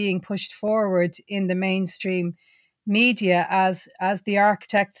themselves and being pushed forward in the mainstream media as the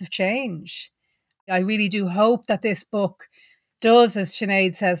architects of change. I really do hope that this book does, as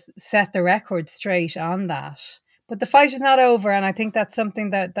Sinead says, set the record straight on that. But the fight is not over, and I think that's something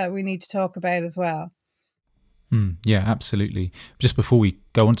that we need to talk about as well. Yeah, absolutely. Just before we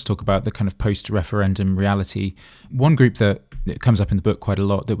go on to talk about the kind of post-referendum reality, one group that comes up in the book quite a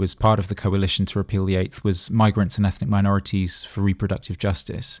lot that was part of the coalition to repeal the Eighth was migrants and ethnic minorities for reproductive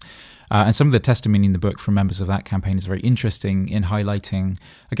justice. And some of the testimony in the book from members of that campaign is very interesting in highlighting,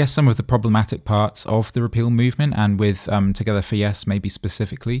 I guess, some of the problematic parts of the repeal movement, and with Together for Yes maybe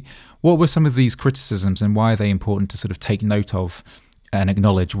specifically. What were some of these criticisms, and why are they important to sort of take note of and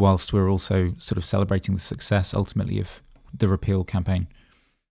acknowledge, whilst we're also sort of celebrating the success ultimately of the repeal campaign?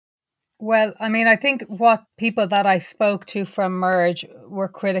 Well, I mean, I think what people that I spoke to from Merge were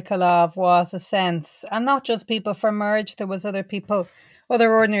critical of was a sense, and not just people from Merge, there was other people, other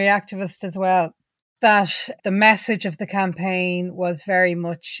ordinary activists as well, that the message of the campaign was very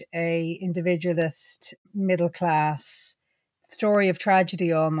much a individualist, middle class story of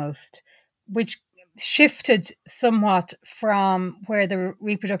tragedy almost, which shifted somewhat from where the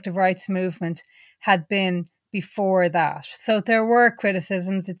reproductive rights movement had been before that. So there were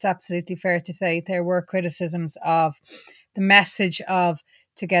criticisms, it's absolutely fair to say, there were criticisms of the message of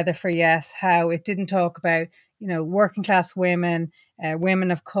Together for Yes, how it didn't talk about, working class women,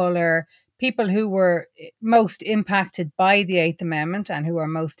 women of colour, people who were most impacted by the Eighth Amendment and who are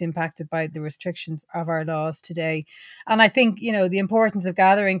most impacted by the restrictions of our laws today. And I think, the importance of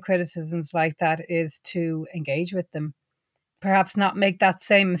gathering criticisms like that is to engage with them. Perhaps not make that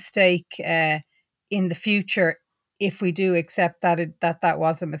same mistake in the future if we do accept that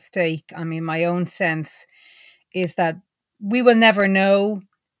was a mistake. I mean, my own sense is that we will never know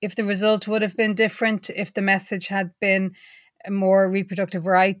if the result would have been different if the message had been more reproductive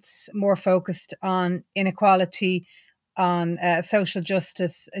rights, more focused on inequality, on social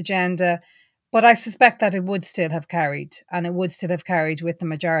justice agenda. But I suspect that it would still have carried, and it would still have carried with the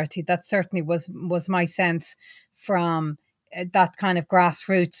majority. That certainly was my sense from that kind of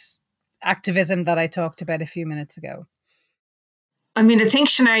grassroots activism that I talked about a few minutes ago. I mean, I think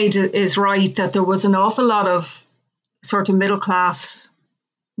Sinead is right that there was an awful lot of sort of middle class,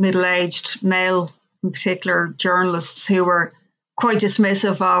 middle-aged male, in particular, journalists who were quite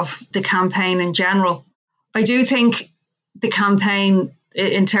dismissive of the campaign in general. I do think the campaign,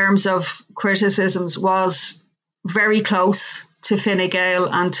 in terms of criticisms, was very close to Fine Gael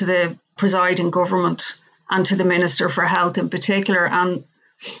and to the presiding government and to the Minister for Health in particular. And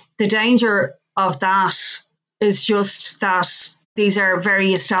the danger of that is just that these are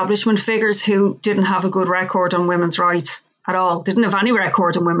very establishment figures who didn't have a good record on women's rights at all. They didn't have any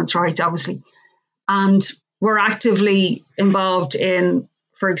record on women's rights, obviously. And were actively involved in,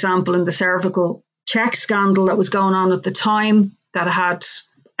 for example, in the cervical check scandal that was going on at the time, that had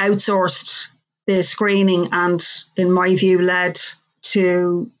outsourced the screening and, in my view, led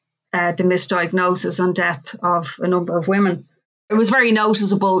to the misdiagnosis and death of a number of women. It was very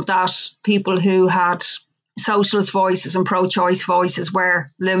noticeable that people who had socialist voices and pro-choice voices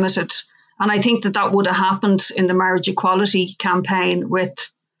were limited. And I think that would have happened in the marriage equality campaign.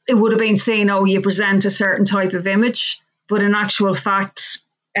 It would have been seen, you present a certain type of image. But in actual fact,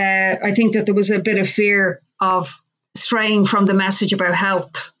 I think that there was a bit of fear of straying from the message about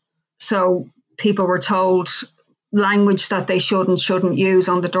health. So people were told language that they shouldn't use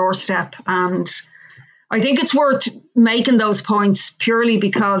on the doorstep. And I think it's worth making those points purely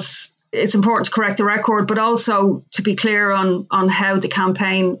because it's important to correct the record, but also to be clear on how the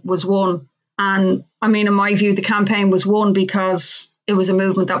campaign was won. And I mean, in my view, the campaign was won because it was a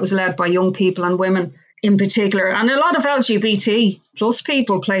movement that was led by young people and women. in particular, and a lot of LGBT plus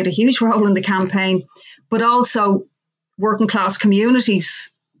people played a huge role in the campaign, but also working class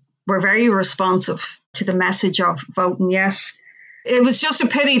communities were very responsive to the message of voting yes. It was just a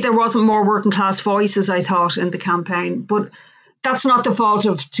pity there wasn't more working class voices, I thought, in the campaign. But that's not the fault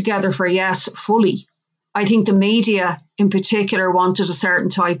of Together for Yes fully. I think the media in particular wanted a certain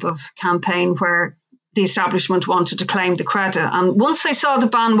type of campaign where the establishment wanted to claim the credit. And once they saw the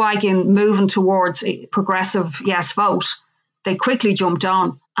bandwagon moving towards a progressive yes vote, they quickly jumped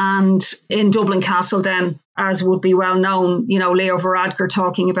on. And in Dublin Castle then, as would be well known, Leo Varadkar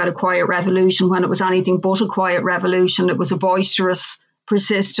talking about a quiet revolution when it was anything but a quiet revolution. It was a boisterous,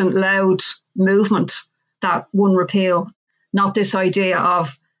 persistent, loud movement that won repeal, not this idea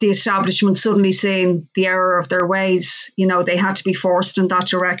of the establishment suddenly seeing the error of their ways. They had to be forced in that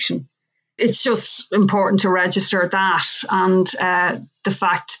direction. It's just important to register that, and the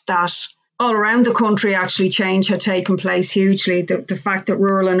fact that all around the country actually change had taken place hugely. The fact that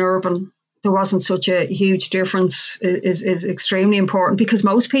rural and urban, there wasn't such a huge difference is extremely important, because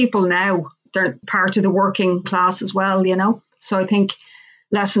most people now, they're part of the working class as well, So I think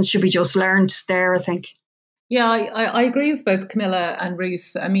lessons should be just learned there, I think. Yeah, I agree with both Camilla and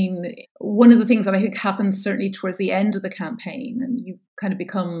Ruth. I mean, one of the things that I think happens certainly towards the end of the campaign, and you kind of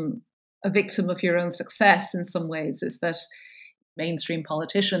become a victim of your own success in some ways, is that mainstream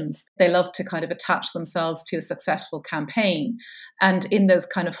politicians, they love to kind of attach themselves to a successful campaign. And in those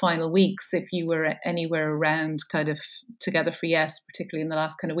kind of final weeks, if you were anywhere around kind of Together for Yes, particularly in the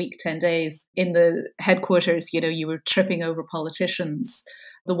last kind of week, 10 days, in the headquarters, you were tripping over politicians.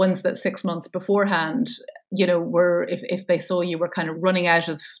 The ones that 6 months beforehand, were, if they saw you were kind of running out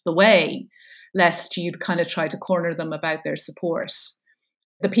of the way, lest you'd kind of try to corner them about their support.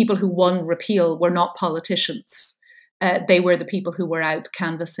 The people who won repeal were not politicians. They were the people who were out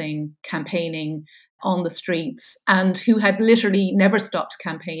canvassing, campaigning on the streets, and who had literally never stopped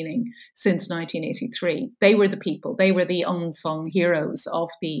campaigning since 1983. They were the people, they were the unsung heroes of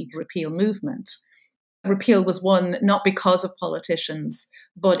the repeal movement. Repeal was won not because of politicians,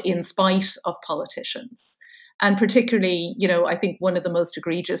 but in spite of politicians. And particularly, I think one of the most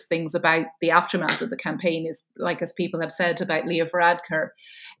egregious things about the aftermath of the campaign is, like as people have said about Leo Varadkar,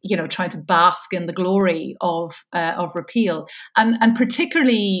 trying to bask in the glory of repeal. And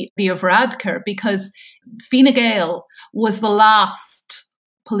particularly Leo Varadkar, because Fine Gael was the last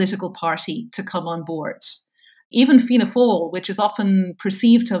political party to come on board. Even Fianna Fáil, which is often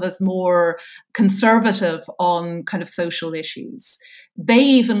perceived of as more conservative on kind of social issues, they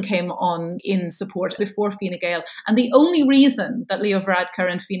even came on in support before Fine Gael. And the only reason that Leo Varadkar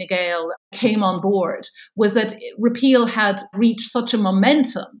and Fine Gael came on board was that repeal had reached such a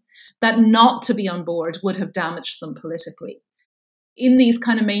momentum that not to be on board would have damaged them politically. In these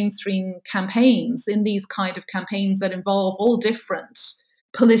kind of mainstream campaigns, in these kind of campaigns that involve all different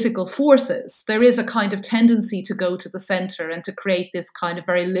political forces, there is a kind of tendency to go to the centre and to create this kind of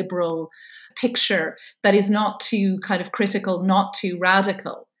very liberal picture that is not too kind of critical, not too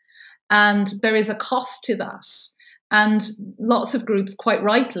radical. And there is a cost to that. And lots of groups, quite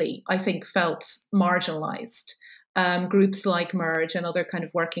rightly, I think, felt marginalised. Groups like Merge and other kind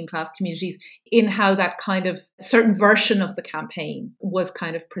of working class communities, in how that kind of certain version of the campaign was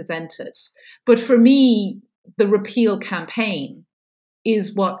kind of presented. But for me, the repeal campaign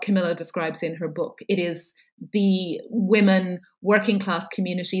is what Camilla describes in her book. It is the women, working class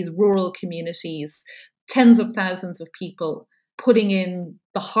communities, rural communities, tens of thousands of people putting in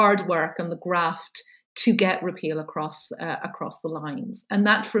the hard work and the graft to get repeal across the lines. And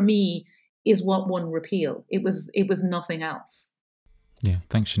that, for me, is what won repeal. It was nothing else. Yeah,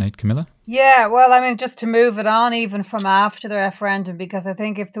 thanks, Sinead. Camilla? Yeah, well, I mean, just to move it on even from after the referendum, because I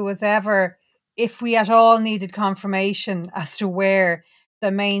think if we at all needed confirmation as to where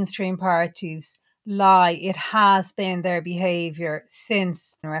the mainstream parties lie, it has been their behaviour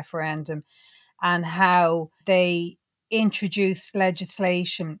since the referendum and how they introduced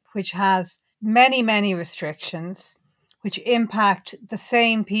legislation which has many, many restrictions, which impact the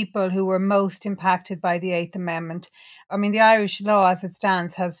same people who were most impacted by the Eighth Amendment. I mean, the Irish law as it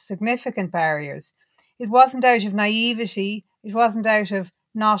stands has significant barriers. It wasn't out of naivety, it wasn't out of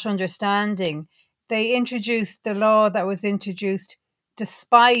not understanding. They introduced the law that was introduced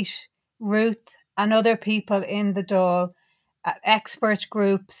despite Ruth and other people in the Dáil, expert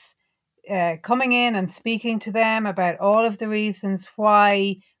groups coming in and speaking to them about all of the reasons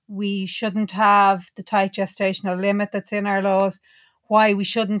why we shouldn't have the tight gestational limit that's in our laws, why we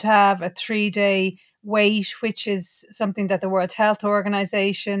shouldn't have a 3-day wait, which is something that the World Health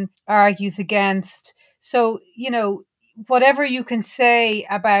Organization argues against. So, whatever you can say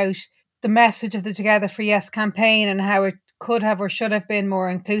about the message of the Together for Yes campaign and how it could have or should have been more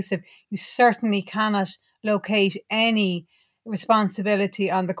inclusive, you certainly cannot locate any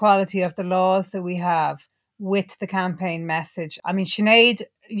responsibility on the quality of the laws that we have with the campaign message. I mean, Sinead,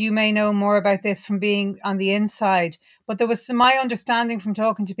 you may know more about this from being on the inside, but there was my understanding from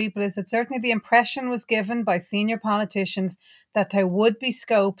talking to people is that certainly the impression was given by senior politicians that there would be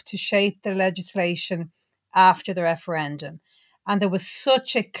scope to shape the legislation after the referendum. And there was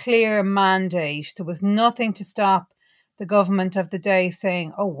such a clear mandate. There was nothing to stop the government of the day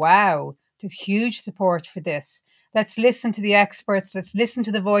saying, oh, wow, there's huge support for this. Let's listen to the experts. Let's listen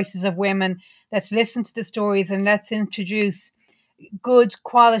to the voices of women. Let's listen to the stories and let's introduce good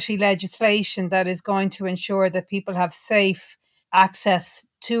quality legislation that is going to ensure that people have safe access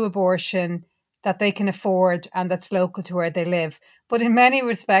to abortion that they can afford and that's local to where they live. But in many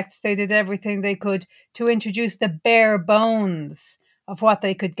respects, they did everything they could to introduce the bare bones of what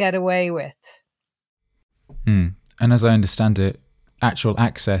they could get away with. And as I understand it, actual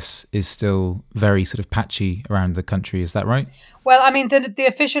access is still very sort of patchy around the country. Is that right? Well, I mean, the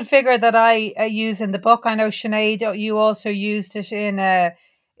official figure that I use in the book, I know Sinead, you also used it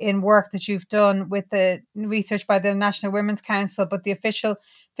in work that you've done with the research by the National Women's Council, but the official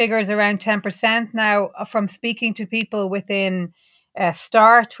figure is around 10%. Now, from speaking to people within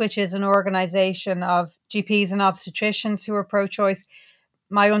START, which is an organisation of GPs and obstetricians who are pro-choice,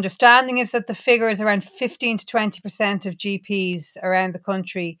 my understanding is that the figure is around 15 to 20% of GPs around the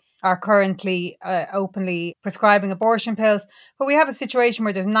country are currently openly prescribing abortion pills. But we have a situation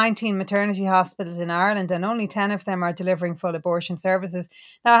where there's 19 maternity hospitals in Ireland and only 10 of them are delivering full abortion services.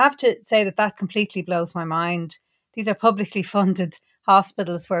 Now, I have to say that completely blows my mind. These are publicly funded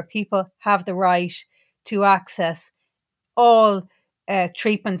hospitals where people have the right to access all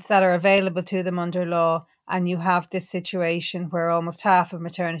treatments that are available to them under law. And you have this situation where almost half of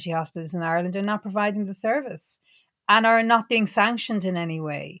maternity hospitals in Ireland are not providing the service and are not being sanctioned in any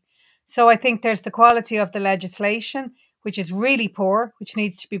way. So I think there's the quality of the legislation, which is really poor, which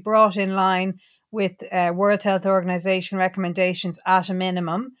needs to be brought in line with World Health Organization recommendations at a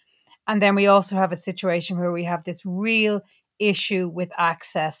minimum. And then we also have a situation where we have this real issue with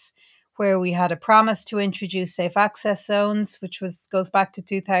access, where we had a promise to introduce safe access zones, which goes back to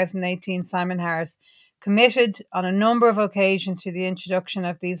 2018. Simon Harris committed on a number of occasions to the introduction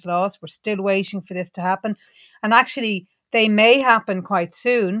of these laws. We're still waiting for this to happen. And actually, they may happen quite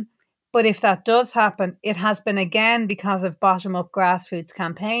soon. But if that does happen, it has been again because of bottom-up grassroots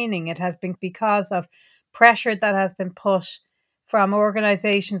campaigning. It has been because of pressure that has been put from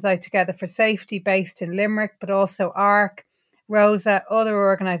organisations like Together for Safety based in Limerick, but also ARC, Rosa, other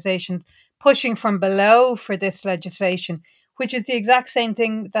organisations pushing from below for this legislation, which is the exact same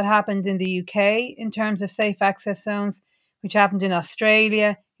thing that happened in the UK in terms of safe access zones, which happened in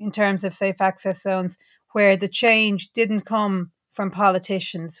Australia in terms of safe access zones, where the change didn't come from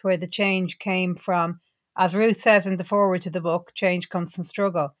politicians, where the change came from, as Ruth says in the foreword to the book, change comes from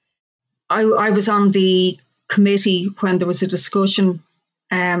struggle. I was on the committee when there was a discussion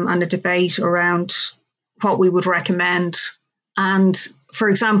and a debate around what we would recommend. And, for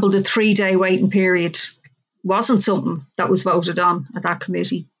example, the 3-day waiting period wasn't something that was voted on at that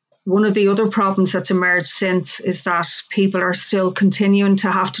committee. One of the other problems that's emerged since is that people are still continuing to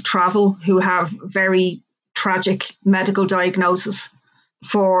have to travel who have very tragic medical diagnosis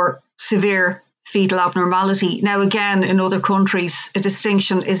for severe fetal abnormality. Now, again, in other countries, a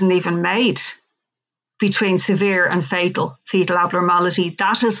distinction isn't even made between severe and fatal fetal abnormality.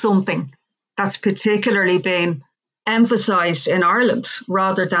 That is something that's particularly been emphasised in Ireland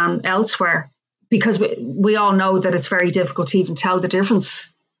rather than elsewhere, because we all know that it's very difficult to even tell the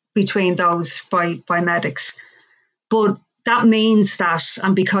difference between those by medics. But that means that,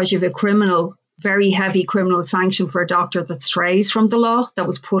 and because you have a very heavy criminal sanction for a doctor that strays from the law, that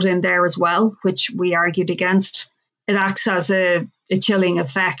was put in there as well, which we argued against, it acts as a chilling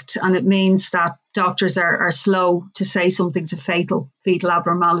effect, and it means that doctors are slow to say something's a fetal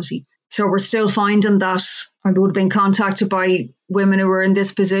abnormality. So we're still finding that, I would have been contacted by women who were in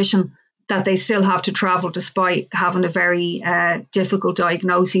this position, that they still have to travel despite having a very difficult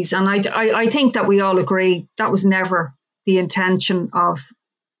diagnosis. And I think that we all agree that was never the intention of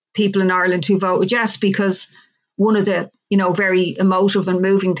people in Ireland who voted yes, because one of the very emotive and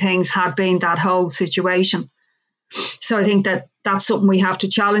moving things had been that whole situation. So I think that that's something we have to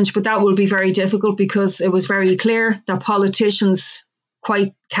challenge, but that will be very difficult because it was very clear that politicians,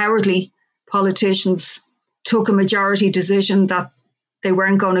 quite cowardly politicians, took a majority decision that they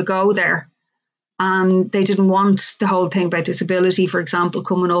weren't going to go there. And they didn't want the whole thing about disability, for example,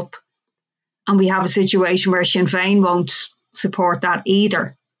 coming up. And we have a situation where Sinn Féin won't support that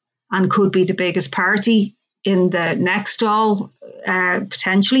either. and could be the biggest party in the next stall,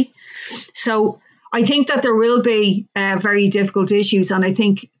 potentially. So I think that there will be very difficult issues, and I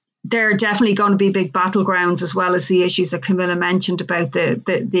think they're definitely going to be big battlegrounds, as well as the issues that Camilla mentioned about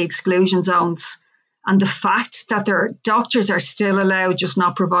the exclusion zones, and the fact that their doctors are still allowed just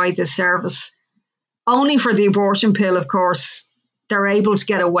not provide this service. Only for the abortion pill, of course, they're able to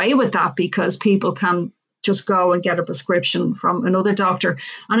get away with that because people can just go and get a prescription from another doctor.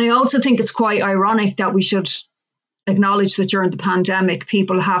 And I also think it's quite ironic that we should acknowledge that during the pandemic,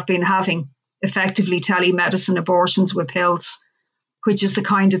 people have been having effectively telemedicine abortions with pills, which is the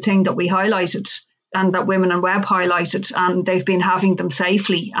kind of thing that we highlighted and that Women on Web highlighted, and they've been having them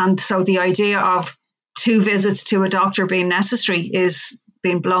safely. And so the idea of 2 visits to a doctor being necessary is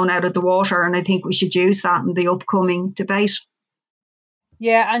being blown out of the water, and I think we should use that in the upcoming debate.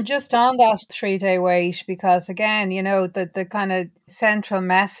 Yeah, and just on that 3-day wait, because again, you know, the kind of central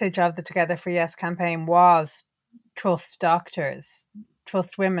message of the Together for Yes campaign was trust doctors,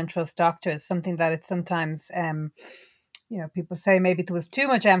 trust women, trust doctors, something that it's sometimes, you know, people say maybe there was too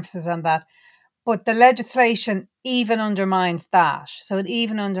much emphasis on that. But the legislation even undermines that. So it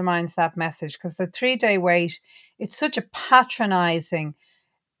even undermines that message, because the 3-day wait, it's such a patronising,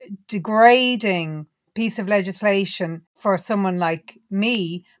 degrading piece of legislation for someone like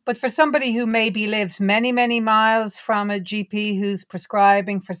me, but for somebody who maybe lives many, many miles from a GP who's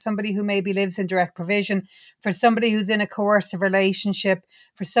prescribing, for somebody who maybe lives in direct provision, for somebody who's in a coercive relationship,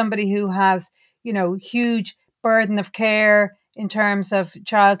 for somebody who has, you know, huge burden of care in terms of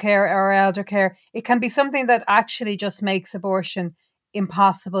childcare or elder care, it can be something that actually just makes abortion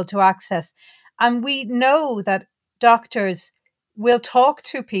impossible to access. And we know that doctors will talk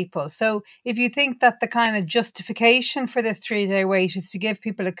to people. So if you think that the kind of justification for this 3-day wait is to give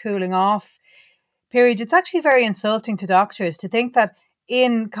people a cooling off period, it's actually very insulting to doctors to think that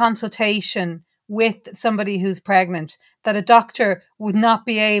in consultation with somebody who's pregnant, that a doctor would not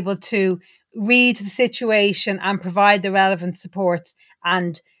be able to read the situation and provide the relevant supports.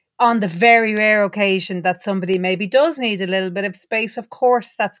 And on the very rare occasion that somebody maybe does need a little bit of space, of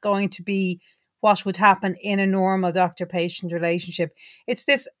course, that's going to be what would happen in a normal doctor-patient relationship. It's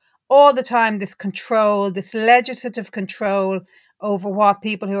this all the time, this control, this legislative control over what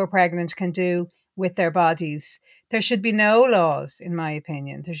people who are pregnant can do with their bodies. There should be no laws, in my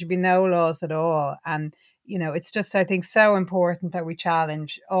opinion. There should be no laws at all. And, you know, it's just, I think, so important that we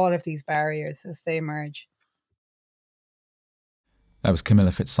challenge all of these barriers as they emerge. That was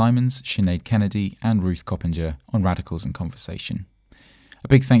Camilla Fitzsimons, Sinead Kennedy and Ruth Coppinger on Radicals in Conversation. A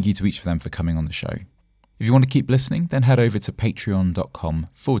big thank you to each of them for coming on the show. If you want to keep listening, then head over to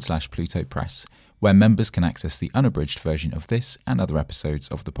patreon.com/Pluto Press, where members can access the unabridged version of this and other episodes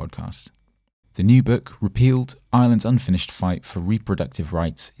of the podcast. The new book, Repealed, Ireland's Unfinished Fight for Reproductive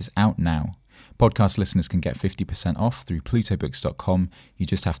Rights, is out now. Podcast listeners can get 50% off through plutobooks.com. You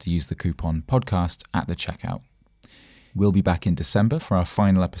just have to use the coupon podcast at the checkout. We'll be back in December for our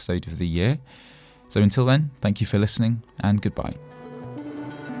final episode of the year. So until then, thank you for listening and goodbye.